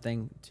did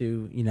something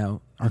to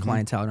our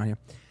clientele around here.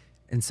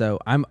 And so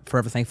I'm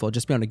forever thankful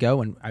just being able to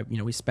go, and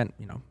we spent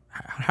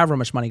however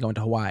much money going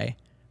to Hawaii,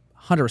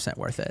 100%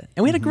 worth it,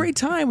 and we had a great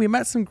time. We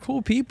met some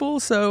cool people,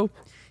 so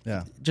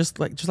Yeah. Just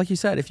like you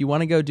said, if you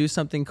want to go do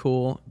something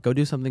cool, go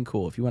do something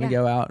cool. If you want to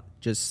go out,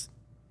 just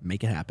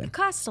make it happen. It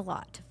costs a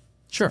lot to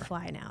Sure.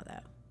 fly now, though.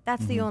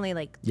 That's the only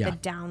the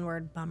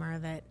downward bummer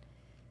of it.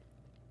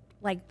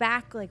 Like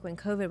back when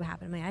COVID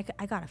happened,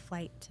 I got a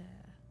flight to,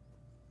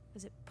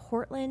 was it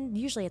Portland?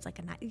 Usually it's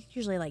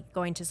usually like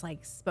going to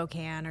like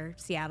Spokane or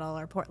Seattle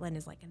or Portland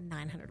is like a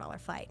 $900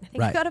 flight. I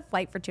think I got a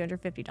flight for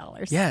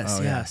 $250. Yes,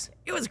 yes.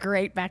 It was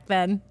great back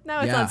then.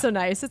 Now it's not so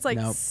nice. It's like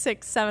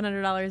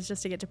 $600-700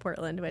 just to get to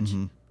Portland, which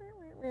you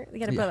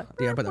gotta put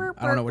the,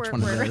 I don't know which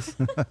one it is.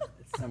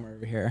 It's somewhere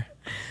over here.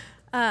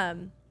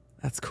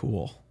 That's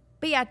cool.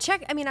 But yeah,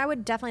 check. I mean, I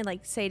would definitely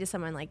like say to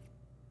someone like,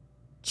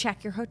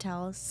 check your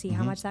hotels, see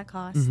how much that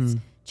costs.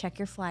 Check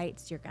your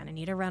flights. You're gonna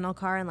need a rental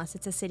car unless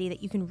it's a city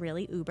that you can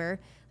really Uber.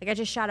 Like I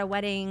just shot a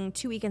wedding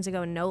 2 weekends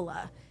ago in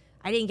NOLA.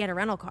 I didn't get a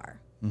rental car,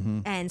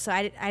 and so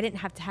I didn't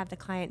have to have the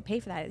client pay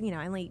for that. You know,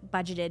 I only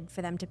budgeted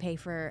for them to pay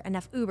for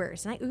enough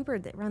Ubers, and I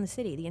Ubered around the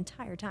city the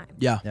entire time.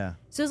 Yeah.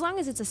 So as long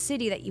as it's a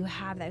city that you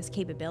have those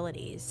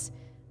capabilities,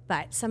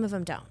 but some of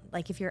them don't.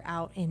 Like if you're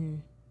out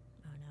in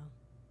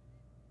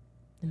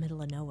the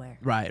middle of nowhere.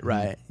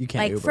 Right. You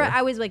can't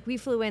Uber. We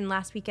flew in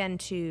last weekend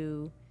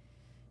to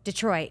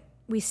Detroit.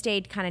 We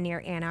stayed kind of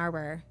near Ann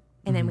Arbor,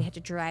 and then we had to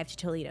drive to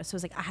Toledo. So it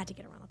was like I had to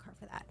get a rental car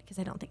for that because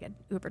I don't think an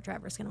Uber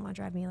driver is going to want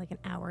to drive me like an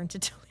hour into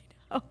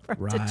Toledo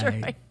from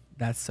Detroit.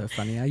 That's so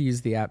funny. I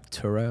use the app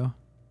Turo. You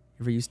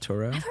ever use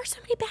Turo? I've heard so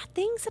many bad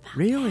things about it.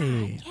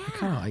 Really? Yeah. I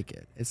kind of like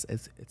it. It's.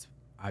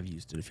 I've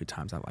used it a few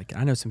times. I like it.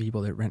 I know some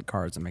people that rent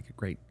cars and make a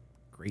great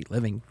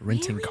living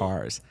renting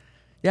cars.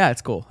 Yeah,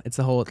 it's cool. It's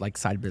a whole like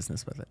side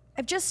business with it.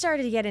 I've just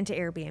started to get into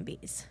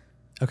Airbnbs.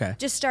 Okay.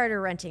 Just started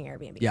renting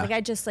Airbnb. Yeah. Like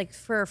I just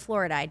for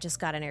Florida, I just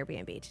got an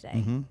Airbnb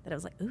today that I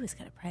was like, ooh, it's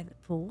got a private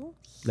pool.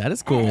 That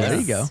is cool.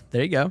 Yes.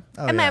 There you go.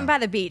 Oh, I'm by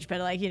the beach, but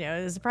like,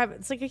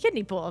 it's like a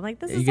kiddie pool. I'm like,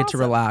 this is You get to awesome.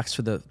 relax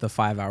for the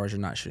 5 hours you're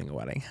not shooting a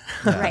wedding.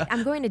 Right.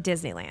 I'm going to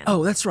Disneyland.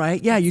 Oh, that's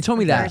right. Yeah, you told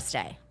me that.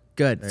 Thursday.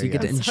 Good. So you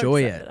get to I'm so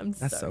enjoy excited. it. I'm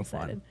That's so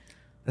excited. fun.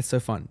 That's so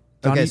fun.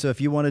 Okay, Donnie- so if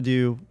you want to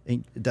do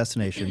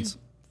destinations,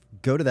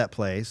 go to that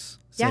place.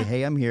 Say, Yeah.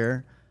 hey, I'm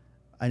here.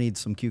 I need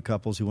some cute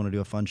couples who want to do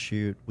a fun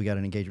shoot. We got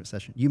an engagement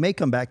session. You may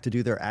come back to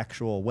do their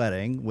actual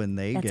wedding when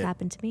they That's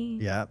happened to me.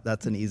 Yeah,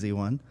 that's an easy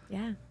one.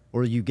 Yeah.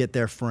 Or you get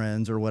their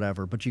friends or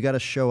whatever. But you got to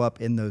show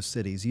up in those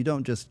cities. You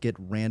don't just get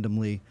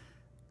randomly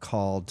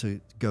called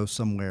to go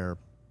somewhere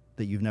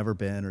that you've never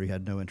been or you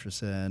had no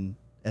interest in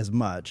as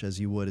much as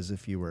you would as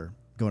if you were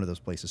going to those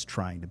places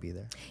trying to be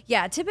there.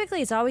 Yeah.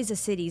 Typically, it's always the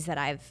cities that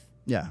I've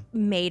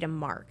made a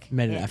mark.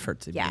 Made an in. effort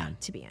to be in.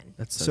 to be in.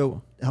 That's so So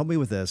cool. help me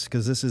with this,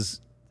 because this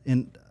is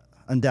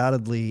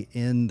undoubtedly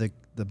in the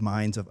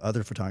minds of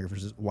other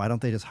photographers. Is why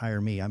don't they just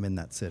hire me? I'm in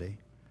that city.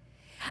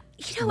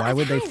 Why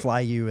would they fly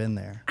you in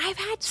there? I've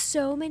had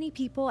so many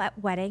people at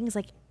weddings,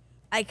 like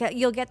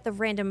you'll get the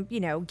random,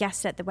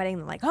 guest at the wedding.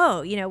 They're like,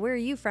 oh, where are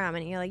you from?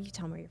 And you're like, you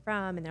tell them where you're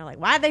from. And they're like,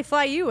 why'd they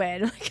fly you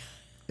in? Like,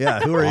 Yeah,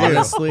 who are you?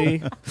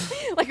 Honestly,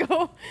 like,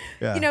 oh,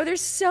 Yeah.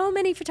 there's so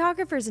many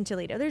photographers in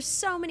Toledo. There's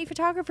so many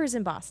photographers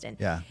in Boston.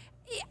 Yeah.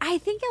 I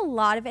think a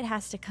lot of it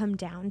has to come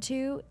down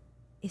to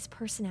is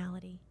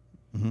personality.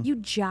 Mm-hmm. You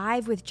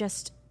jive with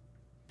just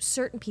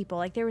certain people.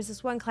 Like there was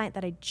this one client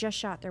that I just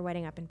shot their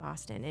wedding up in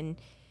Boston, and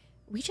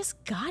we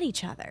just got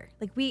each other.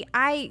 Like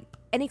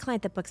any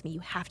client that books me, you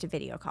have to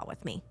video call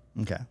with me.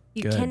 Okay.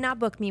 You Good. cannot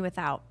book me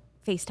without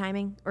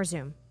FaceTiming or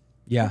Zoom.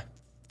 yeah.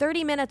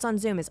 30 minutes on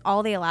Zoom is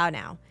all they allow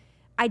now.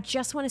 I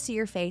just want to see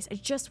your face. I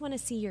just want to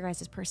see your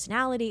guys'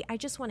 personality. I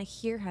just want to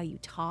hear how you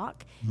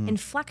talk.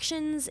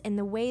 Inflections and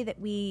the way that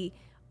we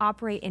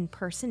operate in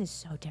person is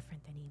so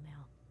different than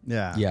email.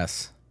 Yeah.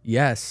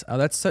 Yes. Oh,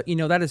 that's so.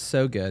 That is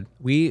so good.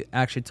 We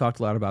actually talked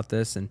a lot about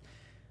this, and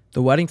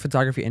the wedding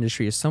photography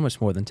industry is so much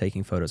more than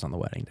taking photos on the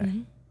wedding day.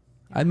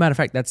 As a matter of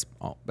fact, that's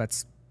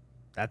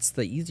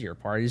the easier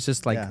part. It's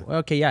just like,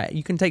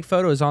 you can take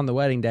photos on the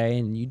wedding day,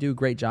 and you do a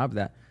great job of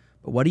that.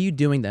 But what are you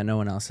doing that no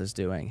one else is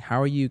doing?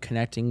 How are you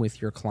connecting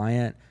with your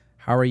client?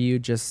 How are you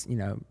just,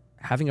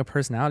 having a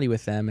personality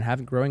with them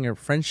and growing a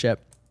friendship?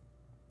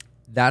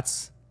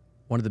 That's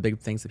one of the big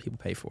things that people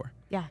pay for.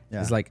 Yeah.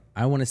 Yeah. It's like,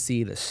 I want to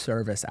see the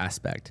service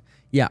aspect.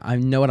 Yeah, I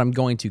know what I'm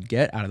going to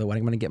get out of the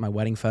wedding. I'm going to get my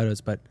wedding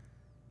photos, but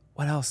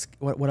what else?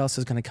 What else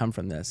is going to come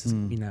from this?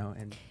 And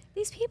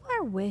These people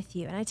are with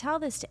you. And I tell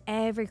this to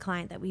every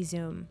client that we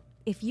Zoom.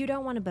 If you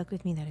don't want to book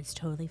with me, that is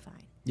totally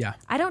fine. yeah,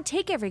 I don't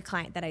take every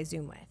client that I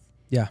Zoom with.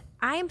 yeah,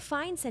 I am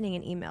fine sending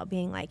an email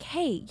being like,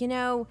 hey,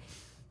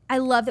 I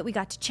love that we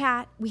got to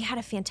chat. We had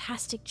a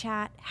fantastic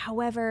chat.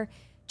 However,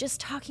 just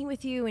talking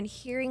with you and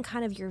hearing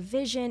kind of your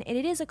vision, and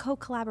it is a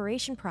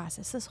co-collaboration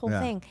process, this whole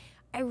thing.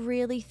 I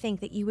really think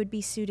that you would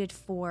be suited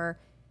for,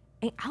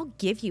 and I'll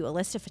give you a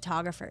list of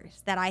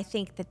photographers that I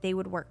think that they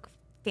would work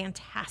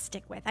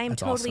fantastic with. I am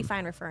totally awesome.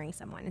 fine referring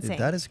someone and Dude, saying,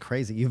 that is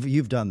crazy.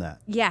 You've done that.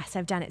 yes,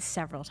 I've done it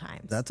several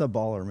times. That's a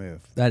baller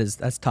move.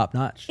 that's top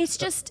notch. It's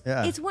just,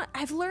 Yeah. it's what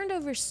I've learned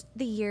over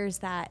the years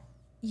that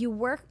you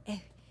work,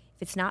 if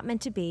it's not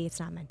meant to be, it's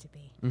not meant to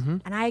be.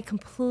 And I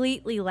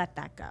completely let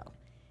that go.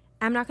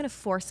 I'm not going to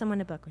force someone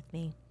to book with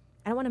me.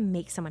 I don't want to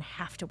make someone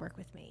have to work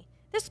with me.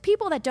 There's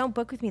people that don't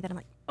book with me that I'm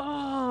like,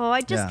 oh,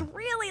 I just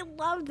really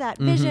loved that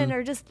vision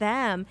or just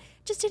them.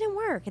 Just didn't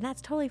work, and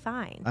that's totally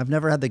fine. I've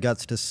never had the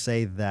guts to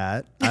say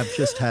that. I've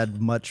just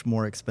had much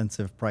more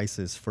expensive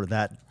prices for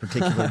that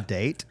particular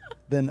date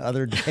than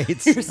other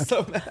dates. You're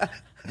so mad.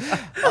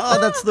 Oh,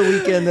 that's the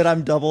weekend that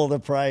I'm double the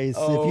price.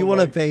 Oh, if you want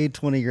to pay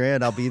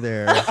 $20,000, I'll be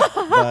there.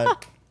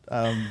 But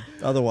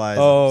otherwise,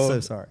 I'm so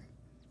sorry.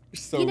 You're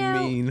so You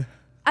know, mean.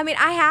 I mean,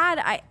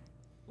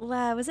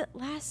 was it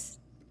last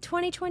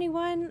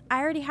 2021? I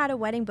already had a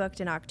wedding booked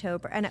in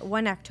October, and at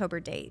one October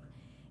date,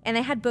 and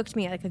they had booked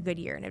me like a good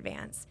year in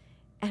advance.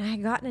 And I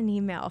got an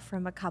email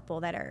from a couple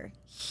that are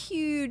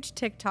huge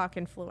TikTok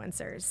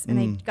influencers,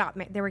 and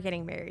they were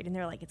getting married, and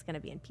they're like, it's going to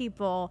be in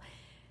People.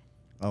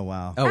 Oh,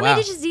 wow. Oh, I wow. mean,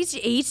 it just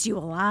eats you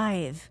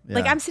alive. Yeah.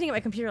 Like, I'm sitting at my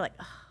computer like,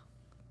 oh,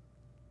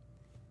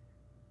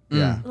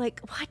 Yeah. like,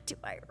 what do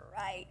I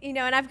write? You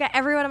know, and I've got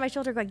everyone on my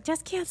shoulder going,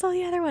 just cancel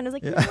the other one. I was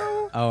like,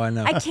 no. Oh, I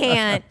know. I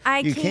can't.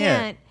 You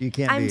can't. You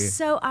can't I'm be.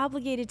 so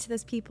obligated to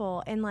those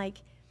people. And like,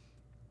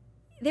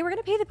 they were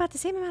going to pay about the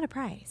same amount of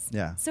price.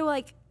 Yeah. So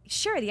like,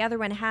 sure, the other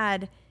one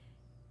had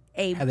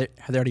a. Have they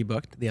already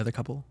booked the other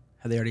couple?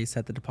 Have they already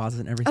set the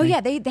deposit and everything? Oh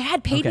yeah, they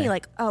had paid Okay. me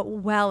like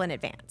well in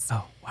advance.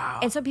 Oh, wow.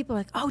 And some people are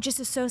like, oh, just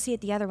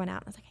associate the other one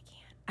out. And I was like, I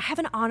can't. I have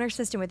an honor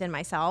system within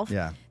myself.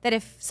 Yeah. That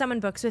if someone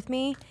books with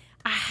me,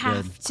 I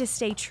have to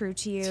stay true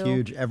to you. It's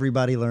huge.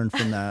 Everybody learned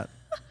from that.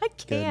 I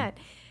can't.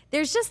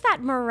 There's just that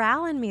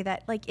morale in me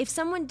that like if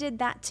someone did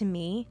that to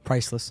me,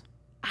 Priceless.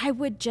 I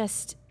would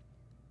just,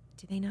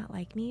 do they not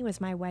like me? Was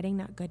my wedding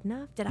not good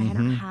enough? Did I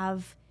Mm-hmm. not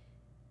have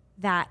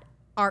that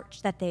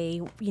arch that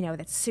they,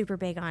 that's super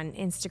big on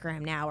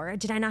Instagram now? Or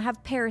did I not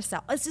have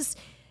Parasol? It's just,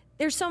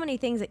 there's so many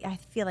things that I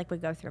feel like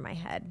would go through my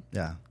head.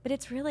 Yeah. But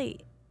it's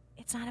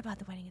not about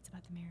the wedding, it's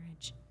about the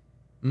marriage.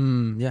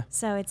 Yeah.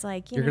 So it's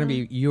like, You're gonna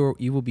be you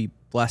will be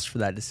blessed for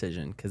that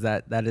decision because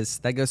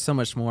that goes so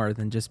much more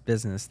than just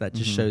business. That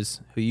just shows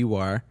who you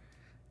are,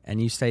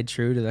 and you stayed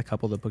true to the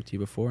couple that booked you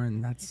before,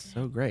 and that's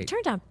so great.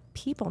 turned on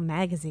People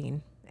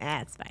magazine.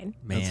 It's fine.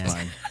 Man, That's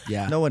fine.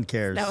 yeah, No one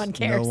cares. No one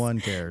cares. No one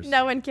cares.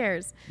 No one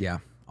cares. yeah.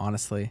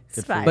 Honestly,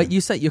 It's fine. but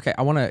you said okay.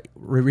 I want to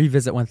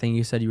revisit one thing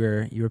you said. You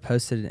were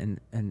posted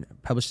and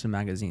published in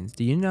magazines.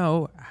 Do you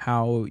know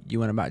how you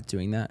went about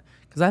doing that?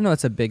 Because I know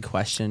it's a big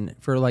question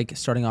for like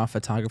starting off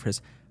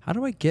photographers. How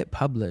do I get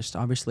published?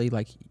 Obviously,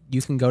 like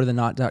you can go to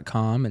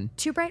the.com and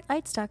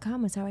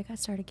TwoBrightLights.com was how I got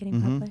started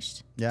getting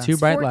published. Yeah. Two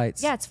bright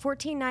lights. Yeah, it's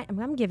 $14.9.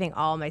 I'm giving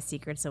all my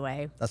secrets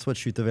away. That's what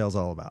Shoot the Veil's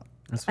all about.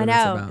 That's I what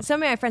know. it's about.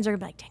 Some of my friends are gonna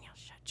be like, Danielle,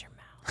 shut your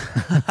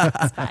mouth.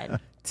 It's fine.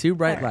 Two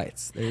bright All right.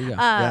 lights. There you go.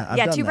 I've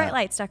done that.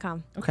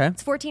 TwoBrightLights.com. okay.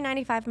 It's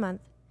 $14.95 a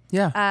month.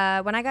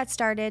 Yeah. When I got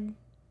started,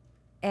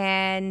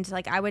 and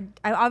like I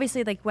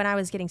obviously like when I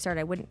was getting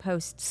started, I wouldn't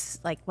post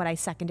like what I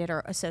seconded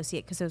or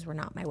associate because those were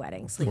not my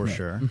weddings. For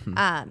sure.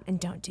 And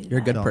don't do that. You're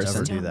a good Don't person.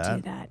 ever do Don't that.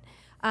 do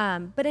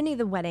that. But any of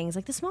the weddings,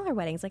 like the smaller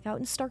weddings, like out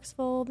in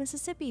Starksville,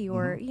 Mississippi,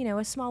 or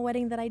a small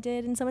wedding that I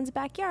did in someone's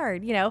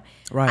backyard,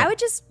 Right. I would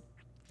just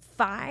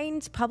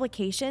find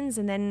publications,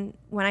 and then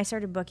when I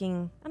started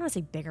booking, I don't want to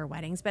say bigger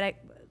weddings, but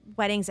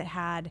weddings that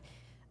had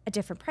a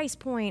different price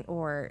point,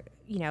 or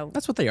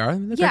That's what they are.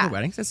 They're Yeah. regular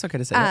weddings. It's okay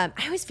to say that.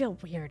 I always feel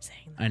weird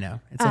saying that. I know.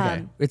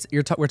 It's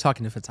okay. We're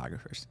talking to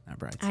photographers, not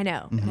brides. I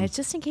know, and it's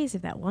just in case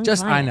of that one.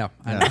 Just I client.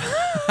 know.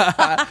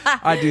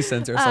 I do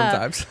censor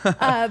sometimes.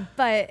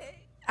 But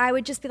I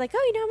would just be like,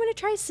 I'm going to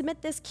try to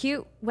submit this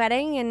cute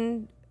wedding,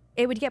 and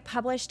it would get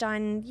published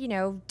on,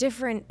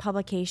 different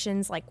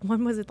publications. Like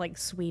one was like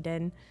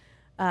Sweden,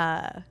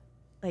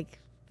 like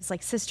it's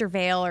like Sister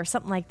Veil or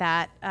something like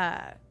that.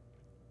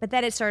 But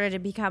then it started to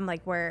become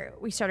like where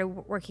we started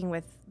working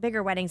with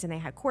bigger weddings, and they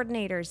had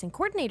coordinators, and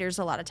coordinators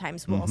a lot of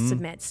times will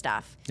submit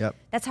stuff. Yep.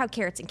 That's how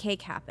Carrots and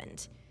Cake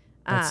happened.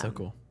 That's so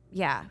cool.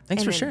 Yeah. Thanks And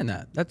for then- sharing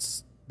that.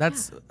 That's.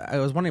 I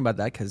was wondering about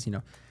that because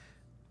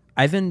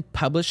I've been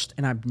published,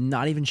 and I'm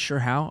not even sure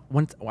how.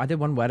 I did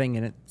one wedding,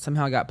 and it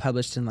somehow got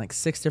published in like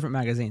 6 different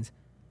magazines,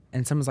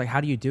 and someone's like, "How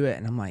do you do it?"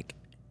 And I'm like,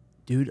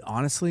 "Dude,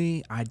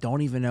 honestly, I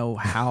don't even know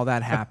how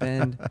that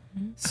happened."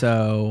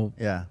 So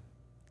Yeah.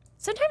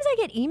 Sometimes I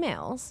get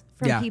emails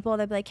from Yeah. people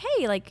that be like,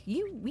 "Hey, like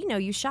we know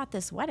you shot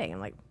this wedding." I'm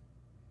like,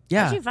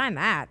 yeah, "How'd you find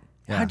that?"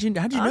 how'd you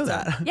know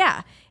that?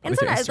 Yeah, and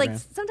With your sometimes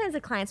Instagram. sometimes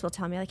the clients will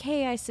tell me like,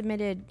 "Hey, I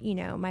submitted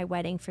my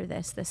wedding for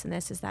this, and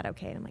this. Is that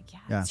okay?" And I'm like,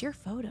 Yeah. It's your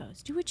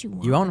photos. Do what you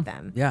want You own with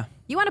them. them. Yeah,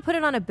 You want to put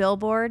it on a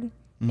billboard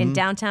in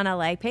downtown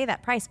LA? Pay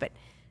that price, but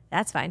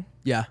that's fine.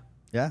 yeah.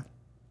 Yeah.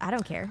 I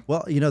don't care.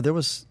 Well, there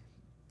was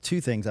 2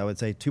 things I would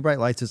say. Two Bright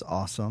Lights is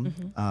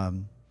awesome.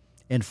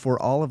 And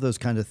for all of those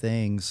kind of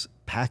things,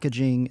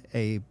 packaging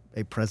a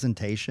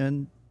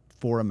presentation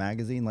for a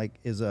magazine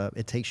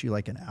it takes you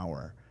like an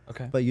hour.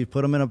 Okay. But you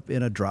put them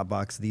in a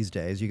Dropbox these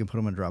days. You can put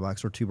them in a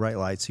Dropbox or Two Bright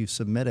Lights. You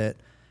submit it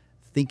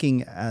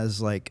thinking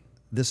as like,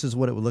 this is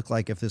what it would look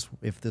like if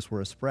this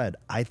were a spread.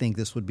 I think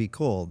this would be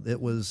cool.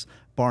 It was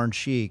barn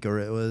chic, or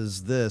it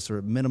was this,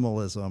 or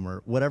minimalism,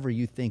 or whatever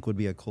you think would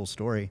be a cool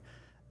story.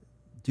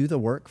 Do the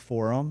work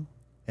for them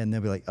and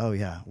they'll be like, oh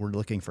yeah, we're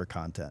looking for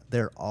content.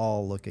 They're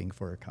all looking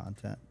for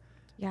content.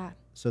 Yeah.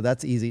 So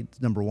that's easy,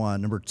 number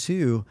one. Number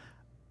two,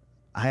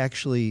 I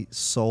actually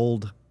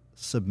sold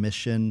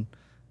submission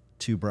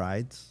to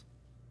brides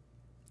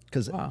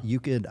because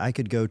I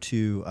could go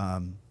to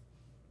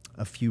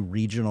a few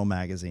regional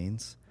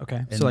magazines.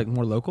 Okay. So like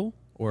more local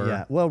or?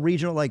 Yeah. Well,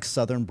 regional, like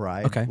Southern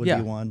Bride would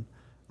be one.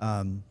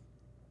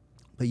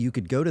 But you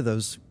could go to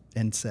those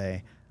and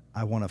say,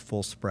 I want a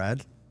full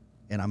spread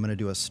and I'm going to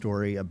do a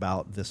story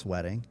about this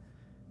wedding.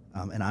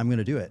 And I'm going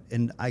to do it.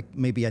 And I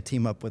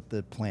team up with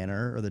the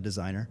planner or the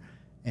designer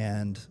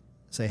and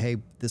say, hey,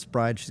 this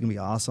bride, she's going to be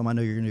awesome. I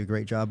know you're going to do a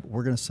great job.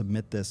 We're going to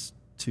submit this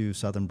to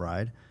Southern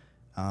Bride.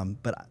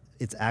 But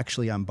it's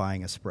actually, I'm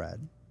buying a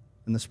spread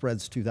and the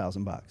spread's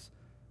 $2,000.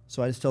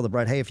 So I just tell the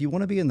bride, hey, if you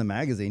want to be in the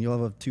magazine, you'll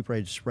have a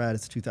 2-page spread.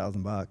 It's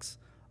 $2,000.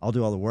 I'll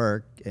do all the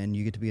work and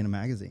you get to be in a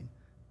magazine.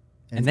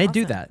 And they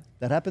do that.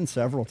 That happens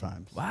several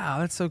times. Wow,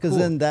 that's so cool. Because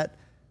then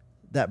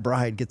that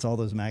bride gets all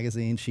those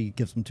magazines. She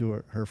gives them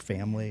to her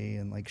family,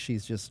 and like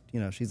she's just,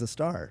 she's a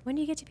star. When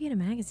do you get to be in a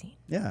magazine?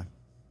 Yeah.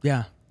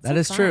 Yeah, that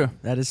is true.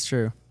 That is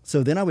true.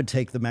 So then I would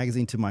take the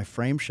magazine to my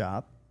frame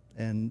shop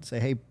and say,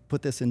 hey,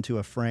 put this into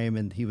a frame,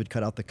 and he would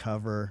cut out the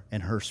cover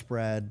and her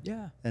spread.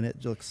 Yeah. And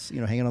it looks,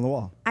 hanging on the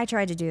wall. I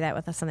tried to do that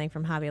with something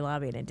from Hobby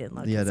Lobby, and it didn't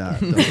look Yeah, as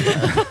good.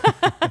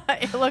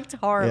 It looked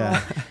horrible.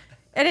 Yeah.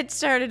 And it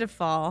started to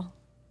fall.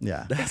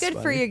 Yeah. It's good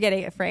for you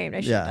getting it framed.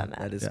 I should have done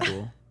that. That is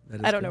cool.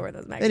 I don't know where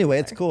those magazines Anyway, are.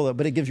 it's cool,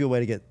 but it gives you a way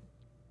to get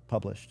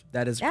published.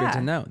 That is good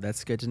to know.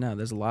 That's good to know.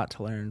 There's a lot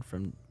to learn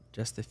from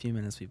just the few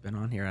minutes we've been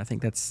on here. I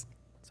think that's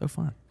so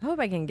fun. I hope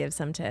I can give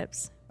some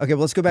tips. Okay,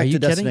 well, let's go back to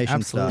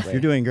destination stuff. Absolutely.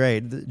 You're doing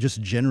great,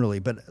 just generally.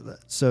 But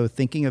so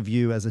thinking of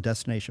you as a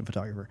destination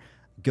photographer,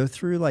 go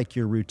through like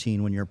your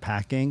routine when you're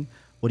packing.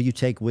 What do you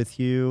take with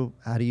you?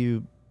 How do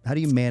you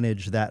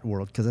manage that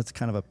world? Because that's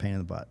kind of a pain in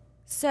the butt.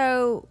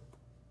 So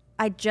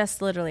I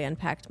just literally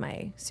unpacked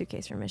my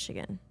suitcase from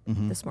Michigan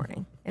this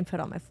morning and put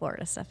all my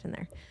Florida stuff in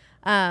there.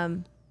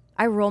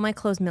 I roll my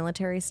clothes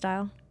military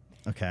style.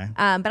 Okay.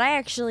 But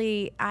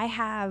I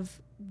have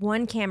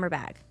one camera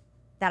bag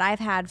that I've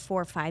had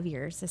for 5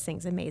 years. This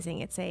thing's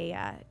amazing. It's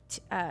a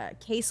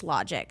Case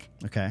Logic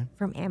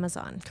from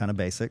Amazon. Kind of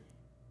basic.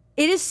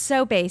 It is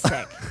so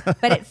basic,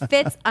 but it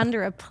fits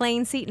under a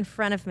plane seat in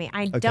front of me.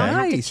 I don't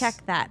have to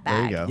check that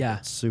bag. There you go. Yeah.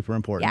 That's super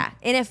important. Yeah.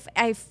 And if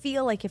I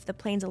feel like if the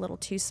plane's a little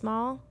too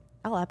small,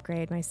 I'll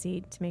upgrade my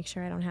seat to make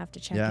sure I don't have to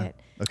check it.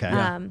 Okay.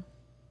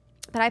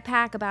 But I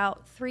pack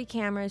about 3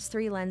 cameras,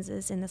 3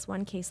 lenses in this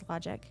one Case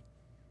Logic.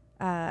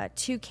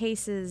 2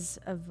 cases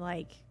of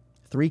like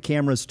 3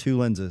 cameras, 2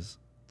 lenses.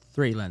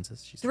 3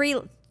 lenses. She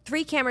said.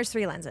 3 cameras,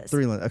 3 lenses.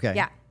 3 lenses. Okay.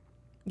 Yeah.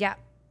 Yeah.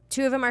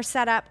 2 of them are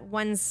set up,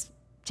 one's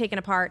taken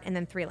apart, and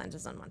then 3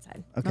 lenses on one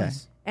side. Okay.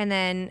 Nice. And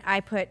then I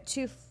put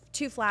two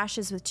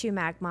flashes with 2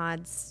 mag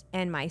mods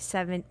and my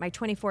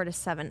 24 to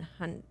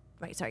 700.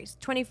 Wait, sorry,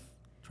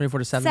 24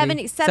 to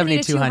 70? 70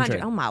 to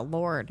 200. Oh my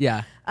Lord.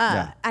 Yeah.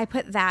 I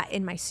put that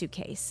in my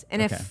suitcase.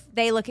 And if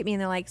they look at me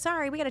and they're like,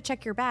 sorry, we got to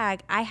check your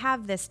bag. I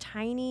have this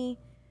tiny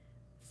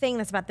thing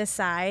that's about this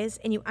size,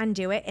 and you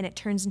undo it and it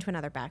turns into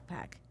another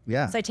backpack.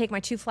 Yeah. So I take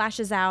my 2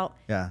 flashes out,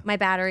 my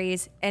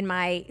batteries, and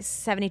my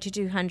 70 to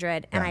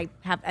 200, and I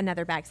have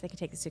another bag so they can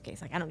take the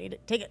suitcase. Like, I don't need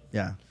it. Take it.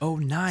 Yeah. Oh,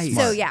 nice.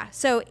 So,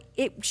 So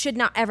it should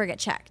not ever get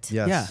checked.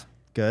 Yes. Yeah.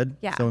 Good.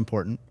 Yeah. So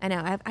important. I know.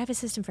 I have a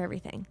system for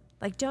everything.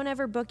 Like, don't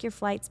ever book your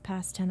flights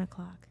past 10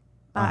 o'clock.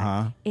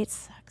 But it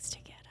sucks to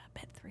get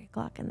up at 3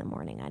 o'clock in the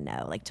morning. I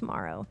know. Like,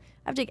 tomorrow.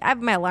 I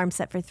have my alarm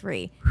set for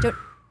 3. Don't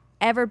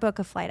ever book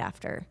a flight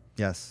after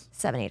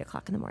 7, 8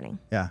 o'clock in the morning.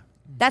 Yeah.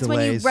 That's Delays,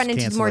 when you run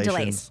into more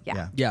cancellations.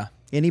 delays. Yeah.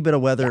 Any bit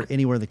of weather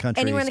anywhere in the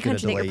country Anywhere in is the gonna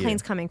country that your delay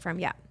plane's you. coming from.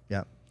 Yeah.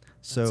 Yeah.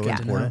 So That's good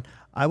to important. know.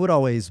 I would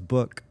always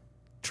book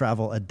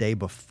travel a day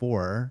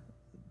before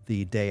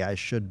the day I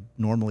should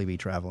normally be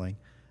traveling,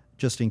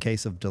 just in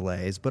case of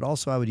delays. But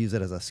also I would use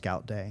it as a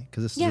scout day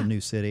because this is a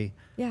new city.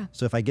 Yeah.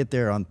 So if I get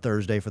there on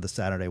Thursday for the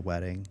Saturday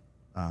wedding,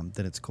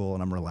 then it's cool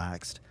and I'm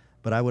relaxed.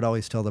 But I would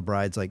always tell the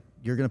brides, like,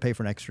 you're going to pay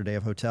for an extra day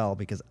of hotel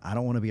because I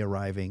don't want to be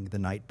arriving the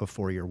night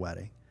before your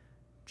wedding,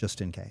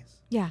 just in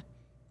case. Yeah.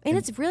 And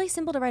it's really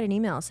simple to write an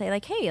email. Say,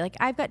 like, hey, like,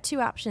 I've got 2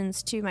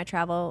 options to my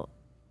travel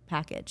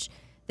package.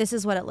 This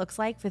is what it looks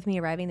like with me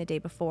arriving the day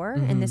before.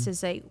 And this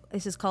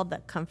is called the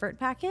comfort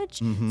package.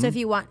 So if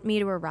you want me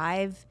to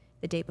arrive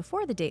the day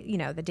before the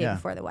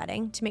before the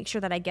wedding, to make sure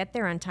that I get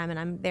there on time and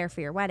I'm there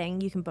for your wedding,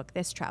 you can book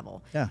this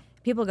travel. Yeah.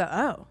 People go,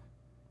 oh,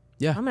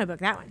 Yeah. I'm going to book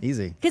that one.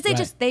 Easy.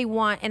 Because they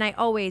want, and I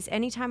always,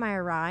 anytime I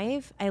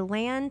arrive, I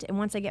land, and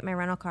once I get my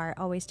rental car,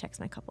 I always text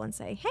my couple and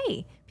say,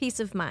 hey, peace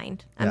of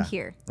mind, I'm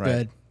here.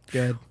 Right.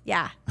 Good.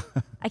 Yeah.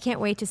 I can't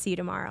wait to see you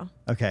tomorrow.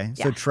 Okay.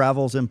 So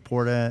travel's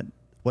important.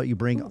 What you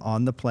bring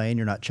on the plane,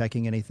 you're not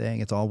checking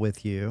anything. It's all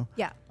with you.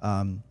 Yeah.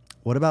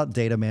 What about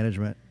data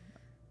management?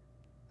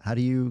 How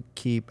do you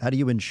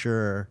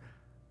ensure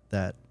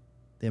that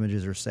the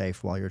images are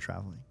safe while you're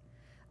traveling?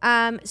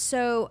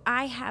 So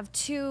I have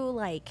 2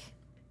 like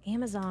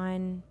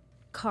Amazon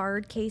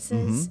card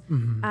cases.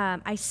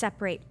 I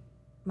separate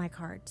my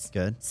cards.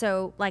 Good.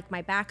 So like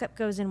my backup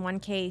goes in one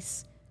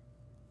case.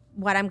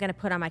 What I'm going to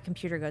put on my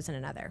computer goes in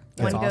another.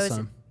 That's one goes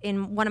awesome.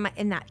 in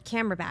in that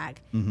camera bag,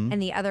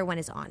 and the other one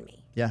is on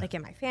me. Yeah. Like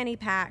in my fanny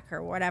pack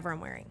or whatever I'm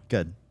wearing.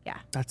 Good. Yeah.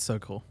 That's so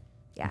cool.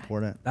 Yeah.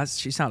 Important.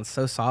 She sounds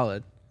so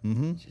solid.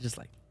 Mm-hmm. She's just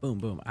like boom,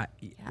 boom.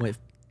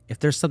 If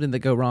there's something that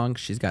go wrong,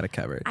 she's got it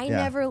covered. I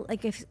never,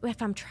 like,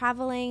 if I'm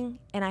traveling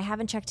and I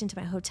haven't checked into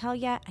my hotel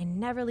yet, I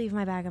never leave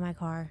my bag in my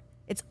car.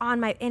 It's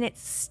on and it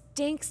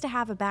stinks to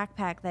have a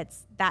backpack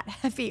that's that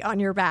heavy on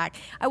your back.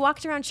 I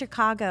walked around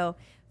Chicago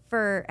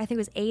for, I think it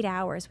was 8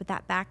 hours with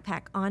that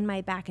backpack on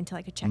my back until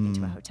I could check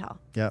into a hotel.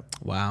 Yep.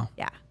 Wow.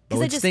 Yeah. What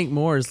would stink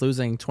more is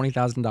losing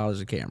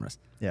 $20,000 of cameras.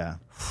 Yeah.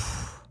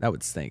 That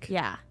would stink.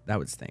 Yeah. That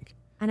would stink.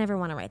 I never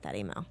want to write that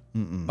email.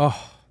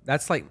 Oh,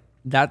 that's like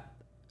that.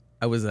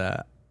 I was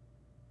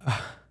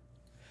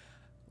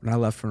when I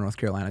left for North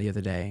Carolina the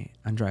other day,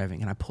 I'm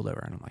driving and I pulled over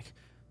and I'm like,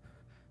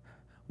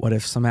 what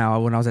if somehow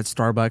when I was at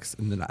Starbucks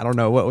and then I don't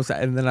know what was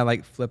that, and then I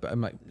like flip, I'm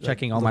like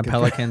checking all my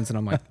Pelicans and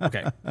I'm like,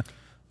 okay.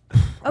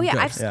 Oh yeah,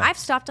 good. I've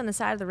stopped on the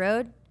side of the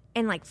road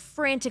and like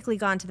frantically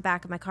gone to the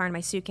back of my car in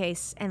my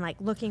suitcase and like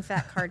looking for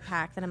that card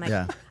pack. Then I'm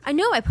like, I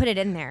know I put it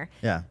in there.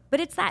 Yeah. But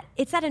it's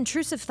that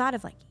intrusive thought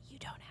of like, you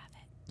don't have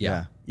it.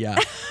 Yeah.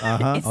 It's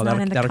not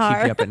in the that'll car.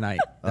 keep you up at night.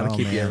 That'll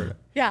keep you up.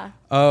 Yeah.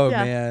 Oh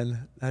Yeah.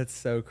 man, that's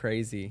so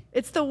crazy.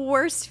 It's the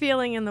worst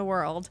feeling in the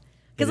world.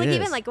 Because It like is.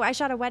 even like when I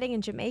shot a wedding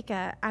in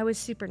Jamaica, I was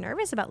super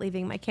nervous about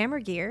leaving my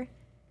camera gear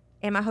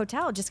in my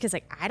hotel just because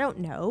like I don't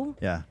know.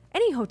 Yeah.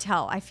 Any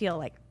hotel, I feel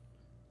like,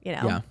 you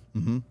know. Yeah.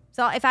 Mm-hmm.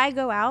 So if I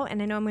go out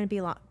and I know I'm going to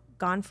be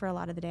gone for a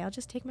lot of the day, I'll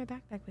just take my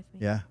backpack with me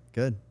Yeah.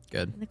 Good.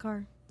 Good. in the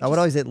car. I would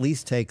always at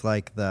least take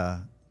like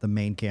the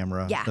main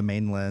camera, Yeah. the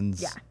main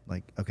lens. Yeah.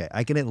 Like, okay,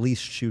 I can at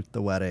least shoot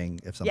the wedding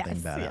if something Yes,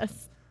 bad happens.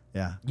 yes.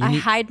 Yeah. I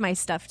hide my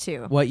stuff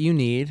too. What you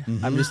need,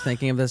 I'm just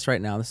thinking of this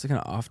right now. This is kind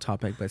of off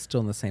topic, but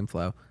still in the same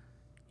flow.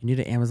 You need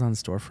an Amazon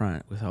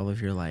storefront with all of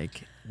your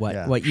like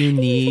what you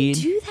need.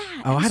 Do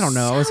that. Oh, I don't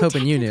know. I was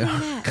hoping you knew.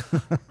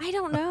 I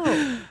don't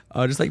know.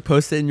 Oh, just like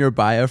post it in your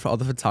bio for all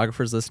the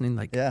photographers listening.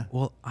 Like, Yeah.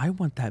 well, I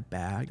want that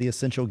bag. The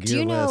essential gear Do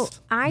you know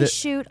list. I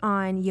shoot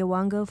on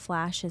Yowongo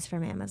flashes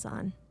from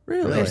Amazon?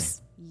 Really? Really?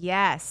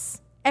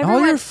 Yes. All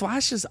Everyone, your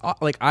flashes,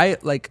 like I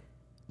like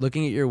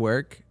looking at your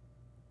work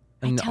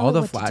and tell all it the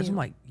what to flashes. do. I'm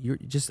like, you're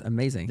just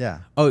amazing. Yeah.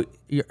 Oh,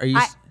 are you?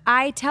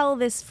 I tell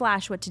this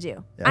flash what to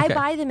do. Yeah. Okay. I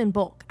buy them in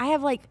bulk. I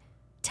have like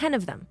 10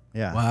 of them.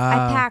 Yeah.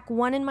 wow. I pack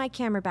one in my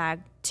camera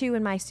bag, 2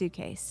 in my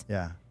suitcase.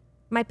 Yeah.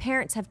 My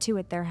parents have 2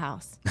 at their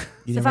house. So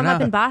if never I'm up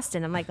know. in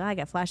Boston, I'm like, oh, I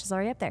got flashes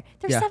already up there.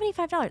 They're Yeah.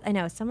 $75.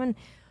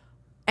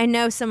 I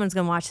know someone's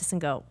going to watch this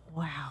and go,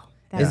 wow,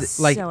 that Is is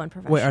it like? so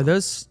unprofessional. Wait, are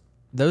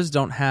those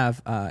don't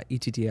have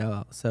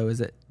ETTL? So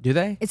is it? Do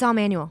they? It's all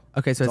manual.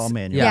 Okay, so It's all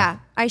manual. Yeah.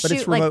 I But shoot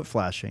it's remote like,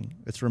 flashing.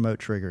 It's remote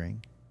triggering.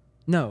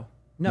 No,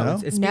 No?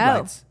 it's speed No.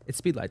 lights. It's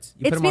speed lights.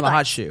 You It's put them on the speed hot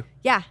lights. shoe.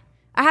 yeah,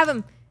 I have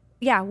them.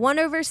 Yeah,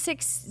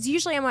 1/6.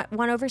 Usually I'm at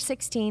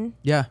 1/16.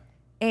 Yeah,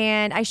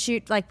 And I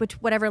shoot like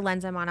whatever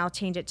lens I'm on, I'll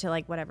change it to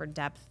like whatever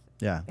depth.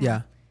 Yeah.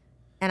 yeah.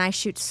 And I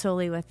shoot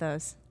solely with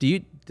those.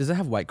 Does it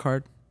have white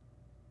card?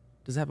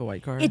 Does it have a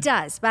white card? It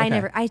does, but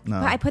Okay. No.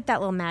 I put that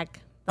little mag.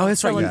 Oh,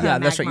 that's right. silicone Yeah,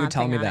 that's mag right. You were mod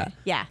telling me thing on that. it.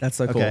 Yeah. That's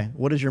so cool. Okay.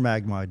 What does your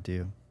mag mod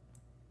do?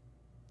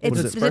 It's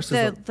does it disperse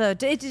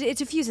it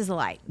diffuses the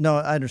light. No,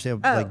 I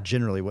understand Oh. like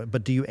generally what,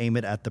 but do you aim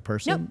it at the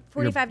person? Nope,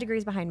 Or your- 45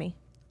 degrees behind me,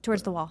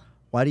 towards the wall.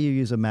 Why do you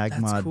use a mag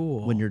That's mod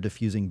cool. when you're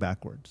diffusing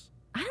backwards?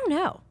 I don't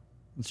know.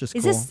 It's just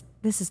Is cool.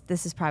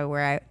 this is probably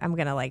where I'm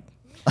gonna like.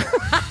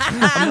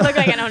 I look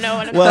like I don't know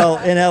what I'm Well,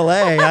 in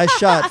LA, I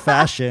shot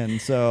fashion,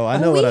 so I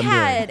know what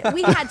I'm doing.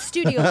 we had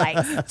studio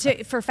lights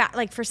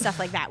for stuff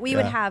like that. We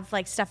would Yeah. have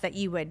like stuff that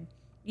you would,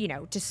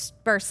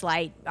 disperse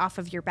light off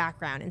of your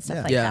background and stuff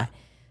Yeah. like Yeah. that.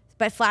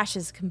 But flash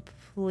is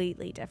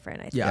completely different.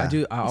 I think. Yeah, I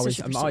do. I'm always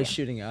studio.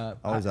 shooting up.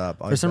 Always up,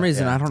 For always some up,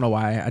 reason, yeah. I don't know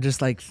why. I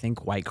just like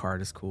think white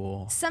card is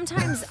cool.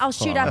 Sometimes I'll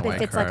shoot Oh, up my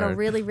if it's like a card.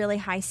 really, really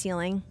high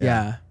ceiling.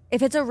 Yeah.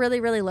 If it's a really,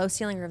 really low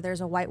ceiling or if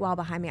there's a white wall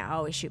behind me, I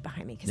always shoot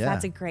behind me because Yeah.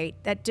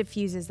 that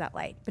diffuses that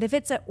light. But if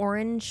it's an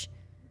orange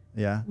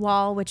Yeah.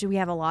 wall, which we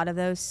have a lot of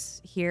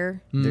those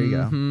here, There you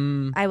go.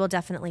 Mm-hmm. I will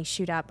definitely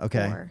shoot up.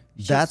 Okay. Or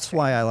shoot That's straight.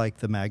 why I like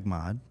the mag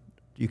mod.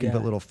 You can Yeah.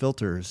 put little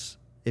filters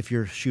if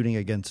you're shooting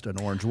against an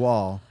orange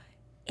wall.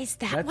 Is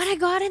that what I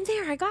got in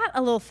there? I got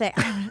a little thing.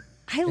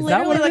 I that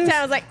literally what it looked is? at it.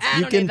 I was like, I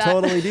You don't can need that.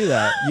 totally do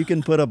that. You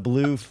can put a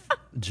blue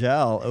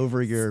gel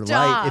over your light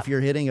Stop. if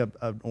you're hitting an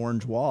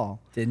orange wall.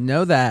 Didn't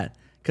know that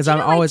because You I'm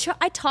know, always.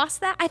 I toss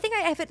that. I think I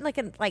have it in like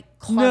a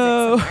closet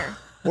No. somewhere.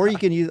 Or you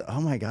can use,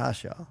 oh my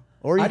gosh, y'all.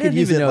 Or you I could didn't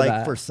use even it know like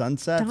that. for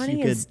sunsets. Donnie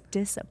You could, is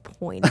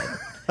disappointed.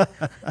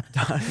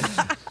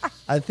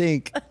 I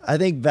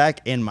think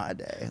back in my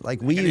day,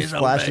 like we used is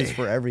flashes okay.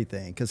 for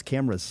everything because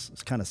cameras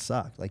kind of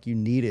sucked. Like you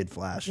needed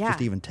flash Yeah. just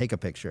to even take a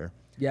picture.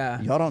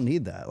 Yeah. Y'all don't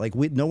need that. Like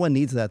no one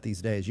needs that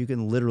these days. You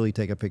can literally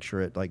take a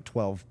picture at like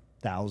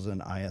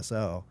 12,000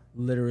 ISO.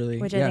 Literally.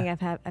 Which yeah. I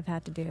think I've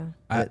had to do.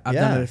 I've Yeah,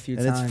 done it a few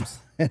and it's- times.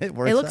 it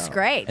works It looks out.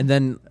 great. And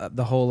then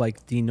the whole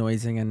like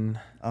denoising and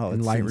Oh, in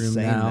it's Lightroom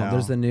insane now. now.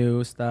 There's the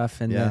new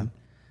stuff, and Yeah. then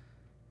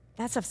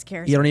That stuff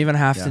scares You don't me. even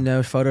have to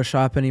know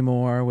Photoshop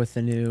anymore with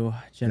the new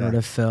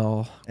generative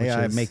fill. Which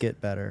AI is, make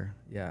it better.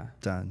 Yeah.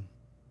 Done.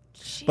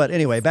 Jeez. But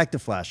anyway, back to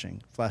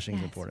flashing. Flashing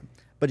is Yes. important.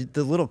 But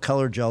the little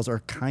color gels are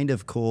kind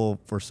of cool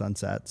for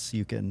sunsets.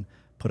 You can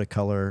put a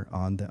color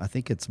on them. I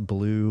think it's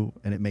blue,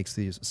 and it makes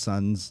the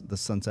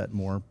sunset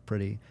more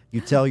pretty.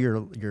 You tell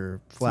your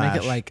flash.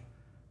 Make it like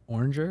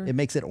oranger. It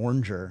makes it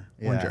oranger.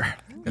 Oranger. Yeah.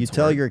 You That's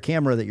tell weird. your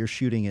camera that you're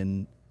shooting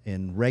in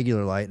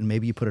regular light, and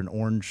maybe you put an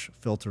orange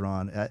filter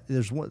on.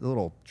 There's one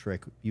little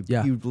trick.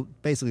 You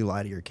basically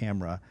lie to your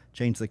camera,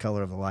 change the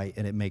color of the light,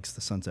 and it makes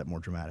the sunset more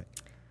dramatic.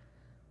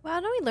 Well,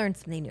 don't we learn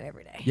something new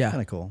every day? Yeah.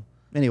 Kind of cool.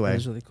 Anyway, That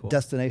is really cool.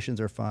 destinations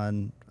are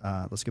fun.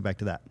 Let's get back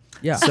to that.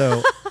 Yeah.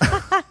 So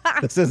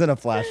this isn't a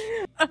flash.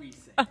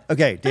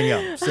 Okay,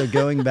 Danielle. So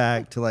going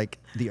back to like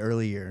the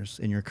early years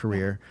in your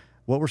career,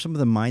 what were some of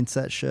the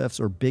mindset shifts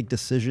or big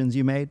decisions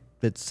you made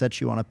that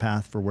set you on a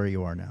path for where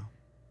you are now?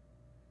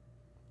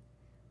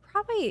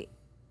 Probably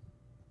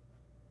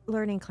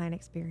learning client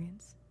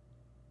experience.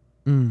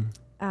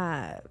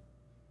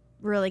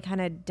 Really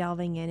kind of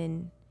delving in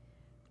and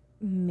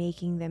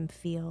making them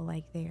feel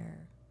like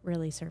they're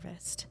really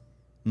serviced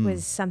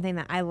was something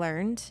that I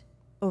learned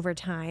over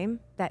time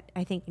that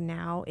I think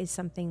now is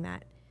something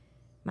that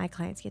my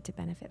clients get to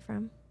benefit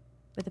from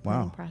with the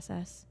planning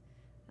process.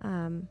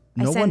 No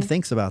one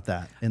thinks about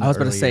that. I was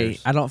about to early say,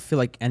 years. I don't feel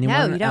like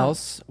anyone you don't.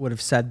 else would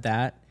have said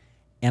that.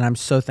 And I'm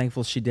so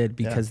thankful she did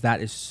because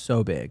that is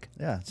so big.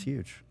 Yeah, it's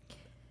huge.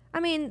 I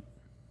mean,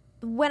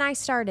 when I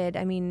started,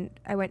 I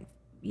went,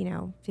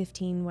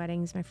 15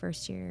 weddings my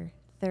first year,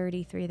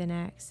 33 the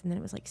next, and then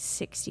it was like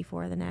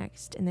 64 the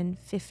next, and then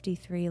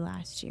 53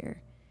 last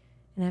year.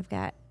 And I've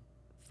got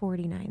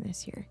 49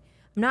 this year.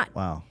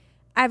 Wow.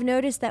 I've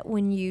noticed that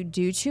when you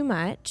do too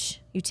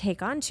much, you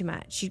take on too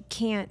much.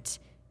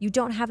 You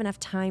don't have enough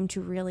time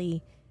to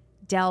really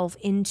delve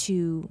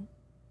into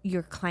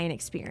your client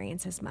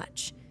experience as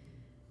much.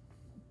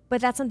 But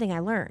that's something I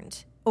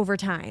learned over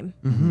time.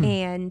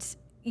 And,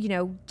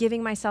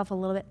 giving myself a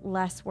little bit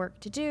less work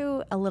to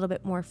do, a little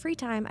bit more free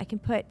time, I can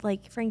put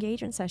like for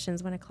engagement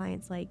sessions when a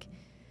client's like,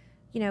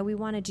 we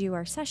want to do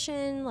our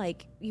session,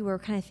 like you were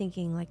kind of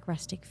thinking like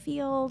rustic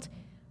field.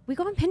 We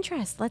go on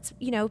Pinterest. Let's,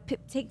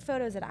 take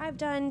photos that I've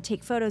done,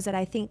 take photos that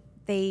I think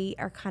they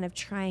are kind of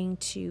trying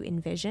to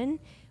envision,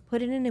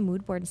 put it in a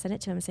mood board and send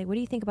it to them and say, what do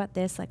you think about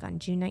this? Like on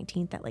June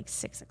 19th at like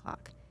 6:00.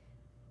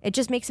 It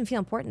just makes them feel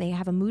important. They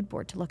have a mood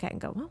board to look at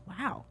and go, oh,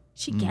 wow,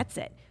 she gets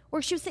it.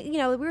 Or she was, we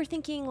were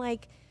thinking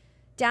like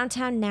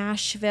downtown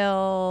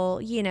Nashville,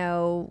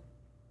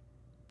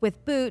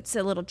 with boots,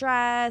 a little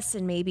dress,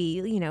 and maybe,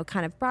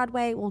 kind of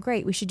Broadway. Well,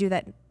 great. We should do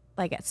that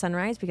like at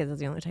sunrise because that's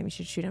the only time you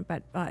should shoot them.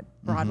 But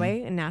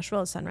Broadway in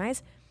Nashville is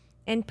sunrise.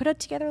 And put it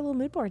together a little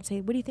mood board and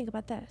say, what do you think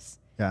about this?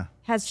 Yeah.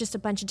 Has just a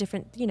bunch of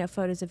different,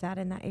 photos of that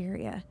in that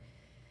area.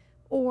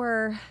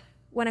 Or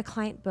when a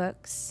client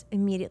books,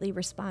 immediately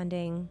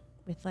responding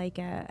with like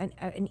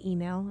an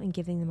email and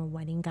giving them a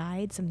wedding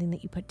guide, something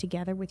that you put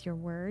together with your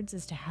words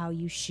as to how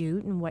you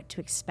shoot and what to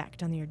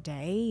expect on your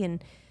day.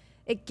 And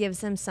it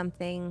gives them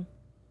something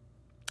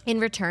in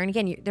return.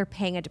 Again, they're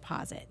paying a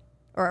deposit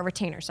or a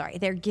retainer, sorry.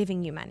 They're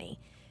giving you money.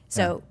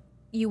 So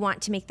you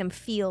want to make them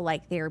feel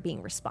like they're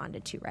being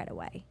responded to right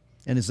away.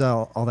 And is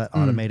all that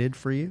automated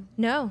for you?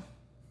 No.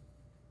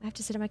 I have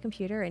to sit at my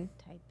computer and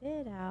type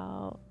it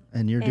out.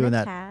 And you're And doing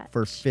that attach.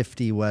 for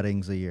 50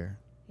 weddings a year.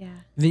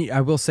 Yeah.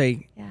 I will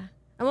say, Yeah.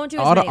 I won't do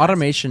as many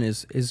automation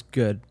is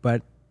good,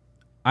 but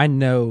I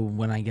know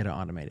when I get an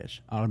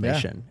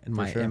automation in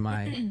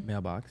my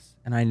mailbox,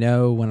 and I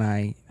know when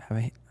I have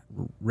a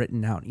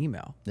written out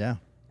email. Yeah.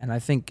 And I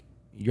think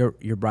your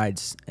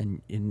brides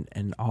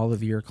and all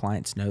of your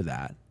clients know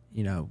that.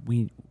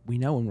 We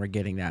know when we're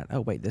getting that.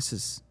 Oh wait, this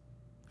is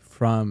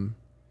from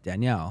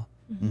Danielle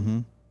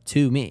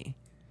to me.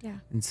 Yeah.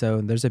 And so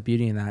there's a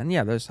beauty in that. And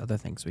yeah, there's other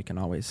things we can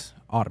always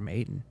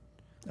automate.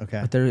 Okay.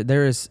 But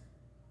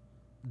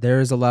there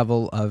is a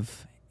level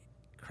of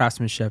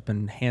craftsmanship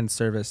and hand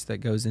service that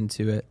goes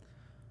into it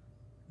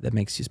that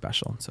makes you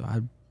special. So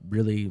I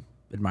really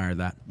admire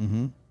that.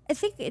 I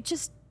think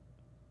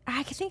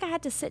I think I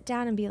had to sit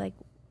down and be like,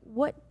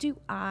 what do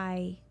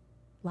I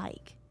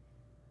like?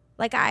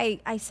 Like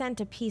I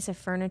sent a piece of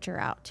furniture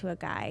out to a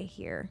guy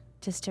here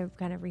just to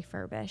kind of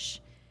refurbish.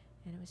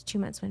 And it was 2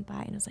 months went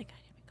by and I was like, I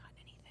haven't gotten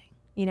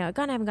anything.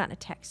 I haven't gotten a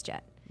text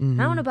yet. I don't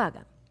want to bug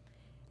him.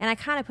 And I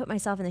kind of put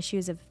myself in the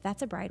shoes of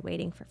that's a bride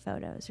waiting for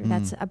photos or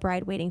that's a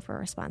bride waiting for a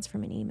response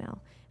from an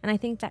email. And I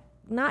think that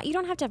you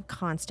don't have to have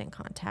constant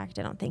contact.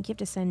 I don't think you have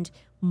to send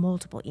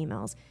multiple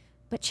emails,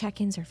 but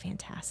check-ins are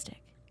fantastic.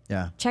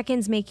 Yeah.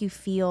 Check-ins make you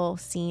feel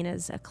seen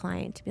as a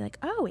client to be like,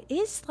 oh, it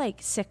is like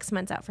 6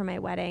 months out from my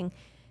wedding.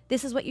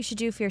 This is what you should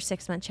do for your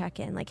 6-month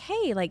check-in. Like,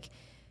 hey,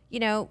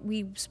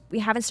 we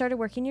haven't started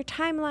working your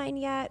timeline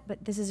yet,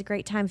 but this is a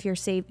great time if you're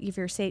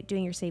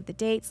doing your save the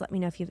dates. Let me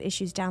know if you have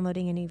issues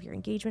downloading any of your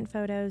engagement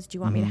photos. Do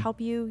you want me to help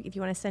you? If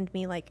you want to send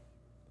me like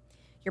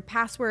your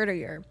password or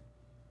your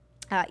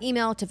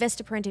email to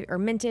Vistaprint or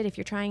Minted, if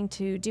you're trying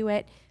to do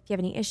it, if you have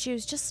any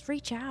issues, just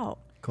reach out.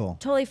 Cool.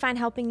 Totally fine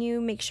helping you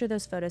make sure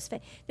those photos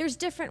fit. There's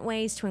different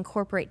ways to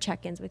incorporate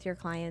check-ins with your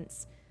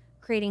clients.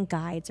 Creating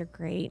guides are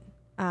great.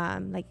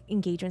 Like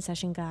engagement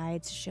session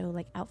guides to show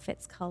like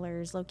outfits,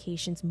 colors,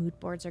 locations, mood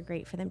boards are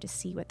great for them to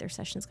see what their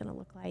session's going to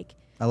look like.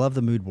 I love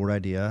the mood board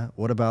idea.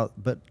 What about,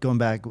 but going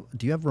back,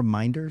 do you have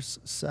reminders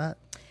set?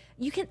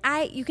 You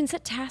can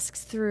set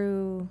tasks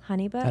through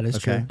HoneyBook. That is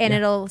true. And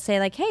it'll say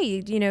like,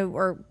 hey,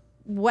 or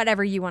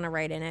whatever you want to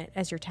write in it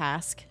as your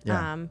task.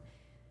 Yeah.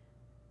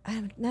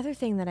 Another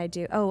thing that I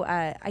do,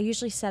 I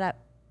usually set up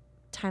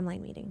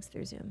timeline meetings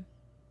through Zoom.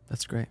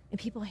 That's great. And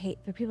people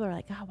are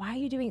like, oh, why are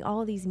you doing all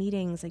of these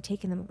meetings, like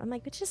taking them? I'm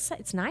like,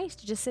 it's nice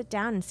to just sit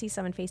down and see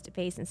someone face to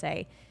face and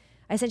say,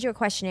 I sent you a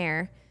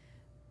questionnaire.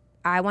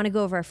 I want to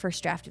go over a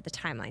first draft of the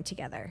timeline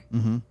together.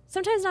 Mm-hmm.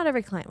 Sometimes not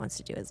every client wants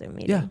to do a Zoom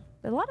meeting. Yeah.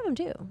 But a lot of them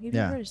do. A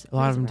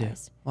lot of them do.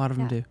 A lot of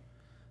them do.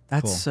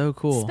 That's Cool. so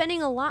cool.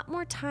 Spending a lot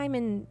more time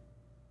and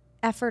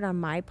effort on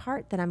my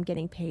part that I'm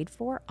getting paid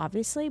for,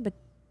 obviously, but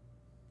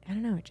I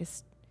don't know, it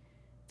just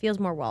feels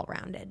more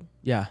well-rounded.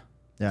 Yeah.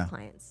 Yeah.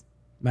 Clients.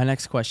 My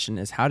next question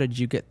is, how did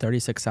you get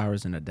 36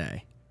 hours in a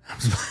day?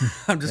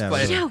 I'm just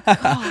playing. Oh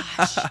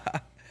gosh.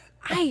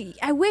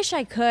 I wish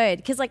I could,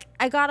 because like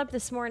I got up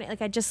this morning,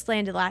 like I just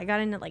landed. I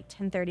got in at like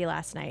 10:30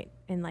 last night,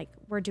 and like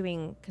we're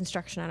doing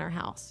construction on our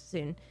house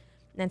soon,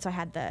 and so I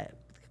had the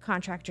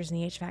contractors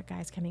and the HVAC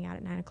guys coming out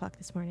at 9:00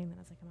 this morning. And I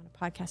was like, I'm on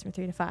a podcast from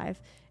 3 to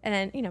 5,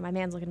 and then my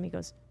man's looking at me,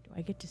 goes, "Do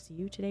I get to see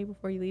you today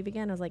before you leave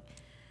again?" I was like,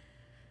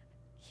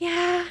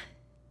 "Yeah."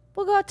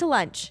 We'll go out to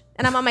lunch.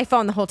 And I'm on my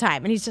phone the whole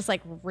time. And he's just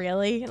like,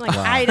 really? And like,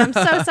 Wow. I'm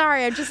so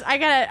sorry. I'm just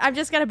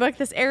gotta book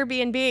this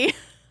Airbnb.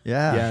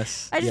 Yeah.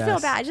 Yes. I just feel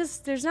bad.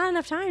 There's not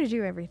enough time to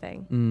do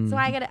everything. So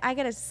I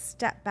gotta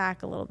step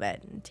back a little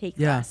bit and take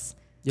less.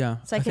 Yeah.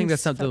 So I think can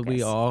that's something that we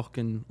focus. all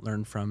can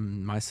learn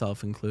from,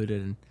 myself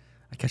included. And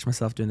I catch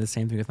myself doing the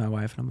same thing with my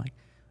wife. And I'm like,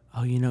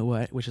 oh, you know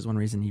what? Which is one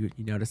reason you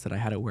noticed that I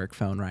had a work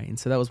phone, right? And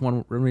so that was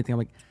one thing. I'm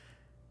like,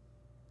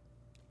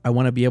 I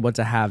want to be able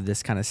to have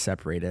this kind of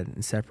separated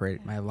and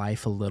separate my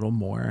life a little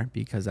more,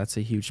 because that's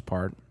a huge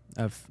part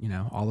of,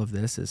 all of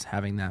this, is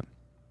having that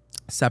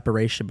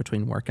separation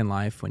between work and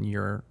life when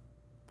you're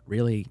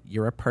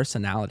a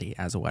personality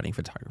as a wedding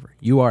photographer.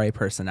 You are a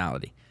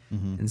personality.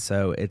 Mm-hmm. And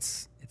so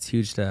it's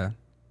huge to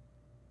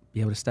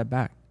be able to step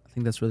back. I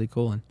think that's really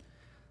cool. And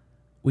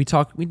we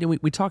talked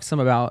some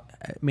about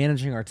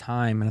managing our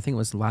time, and I think it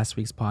was last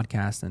week's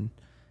podcast, and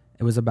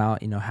it was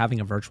about, having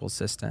a virtual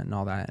assistant and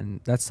all that. And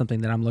that's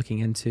something that I'm looking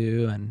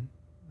into. And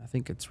I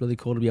think it's really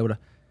cool to be able to,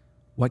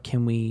 how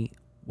can we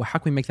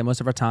make the most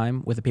of our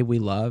time with the people we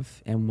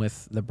love and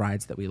with the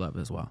brides that we love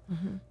as well.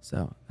 Mm-hmm.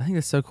 So I think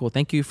that's so cool.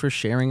 Thank you for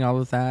sharing all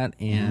of that.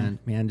 And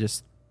man,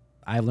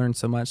 I've learned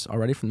so much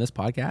already from this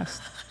podcast.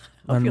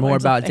 Learned more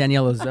about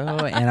Danielle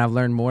LOZEAU, and I've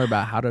learned more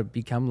about how to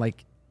become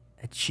like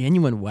a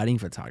genuine wedding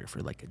photographer,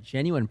 like a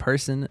genuine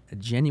person,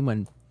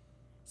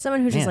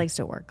 Someone who just Man. likes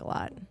to work a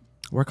lot.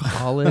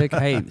 Workaholic.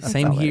 Hey,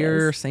 same all it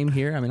here. is. Same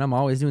here. I mean, I'm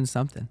always doing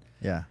something.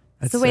 Yeah.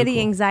 It's the way the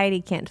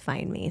anxiety can't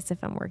find me is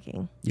if I'm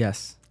working.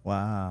 Yes.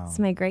 Wow. It's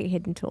my great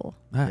hidden tool.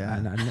 Yeah. I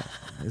know.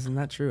 Isn't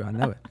that true? I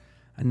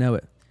know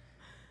it.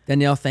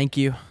 Danielle, thank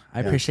you. I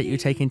appreciate you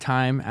taking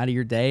time out of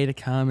your day to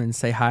come and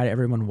say hi to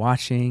everyone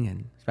watching,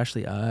 and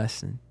especially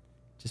us, and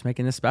just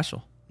making this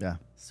special. Yeah.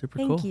 Super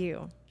cool. Thank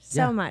you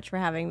so much for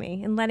having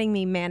me and letting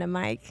me man a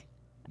mic.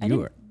 I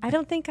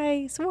don't think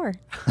I swore.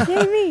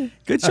 Yay me.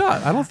 Good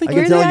job. I don't think I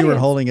You're could the tell you were audience.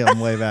 holding it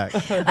way back.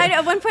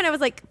 At one point I was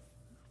like,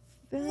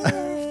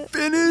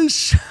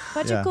 finish.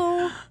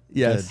 logical.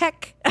 Yes.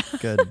 Heck.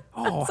 Good.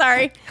 Oh,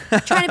 Sorry.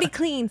 Trying to be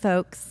clean,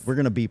 folks. We're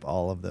going to beep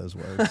all of those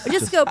words.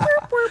 Just go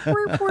burp, burp,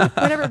 burp, burp,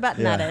 whatever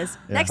button that is.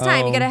 Yeah. Next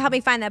time, you got to help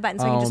me find that button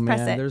so we can just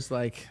press it. There's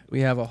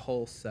we have a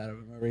whole set of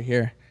them over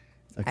here.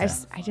 Okay.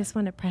 I just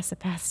want to press the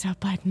pastel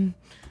button.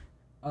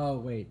 Oh,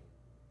 wait.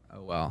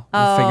 Oh, well.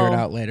 We'll figure it Oh.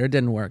 out later. It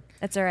didn't work.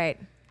 That's all right.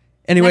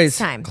 Anyways,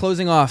 Next time.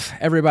 closing off,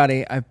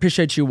 everybody, I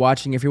appreciate you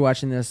watching. If you're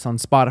watching this on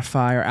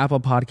Spotify or Apple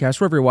Podcasts,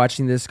 wherever you're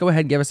watching this, go ahead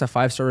and give us a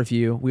 5-star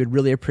review. We would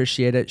really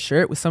appreciate it.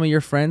 Share it with some of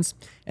your friends.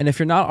 And if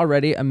you're not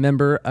already a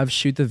member of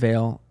Shoot the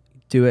Veil,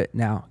 do it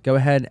now. Go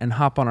ahead and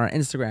hop on our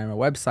Instagram or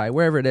website,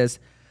 wherever it is.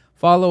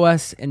 Follow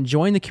us and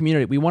join the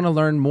community. We want to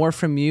learn more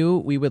from you.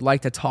 We would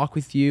like to talk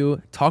with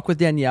you, talk with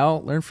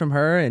Danielle, learn from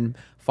her, and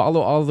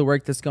follow all of the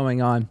work that's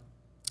going on.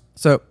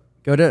 So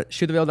go to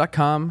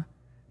shoottheveil.com.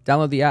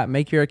 Download the app,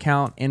 make your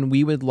account, and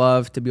we would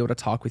love to be able to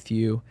talk with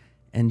you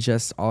and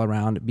just all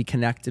around be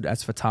connected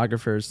as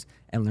photographers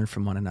and learn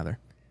from one another.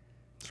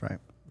 That's right.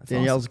 That's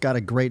Danielle's got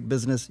a great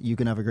business. You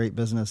can have a great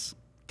business.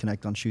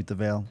 Connect on Shoot the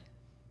Veil.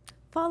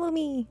 Follow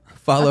me.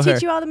 Follow I'll her.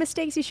 teach you all the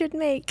mistakes you shouldn't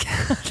make.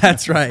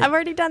 That's right. I've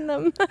already done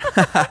them.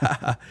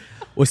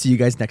 We'll see you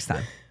guys next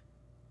time.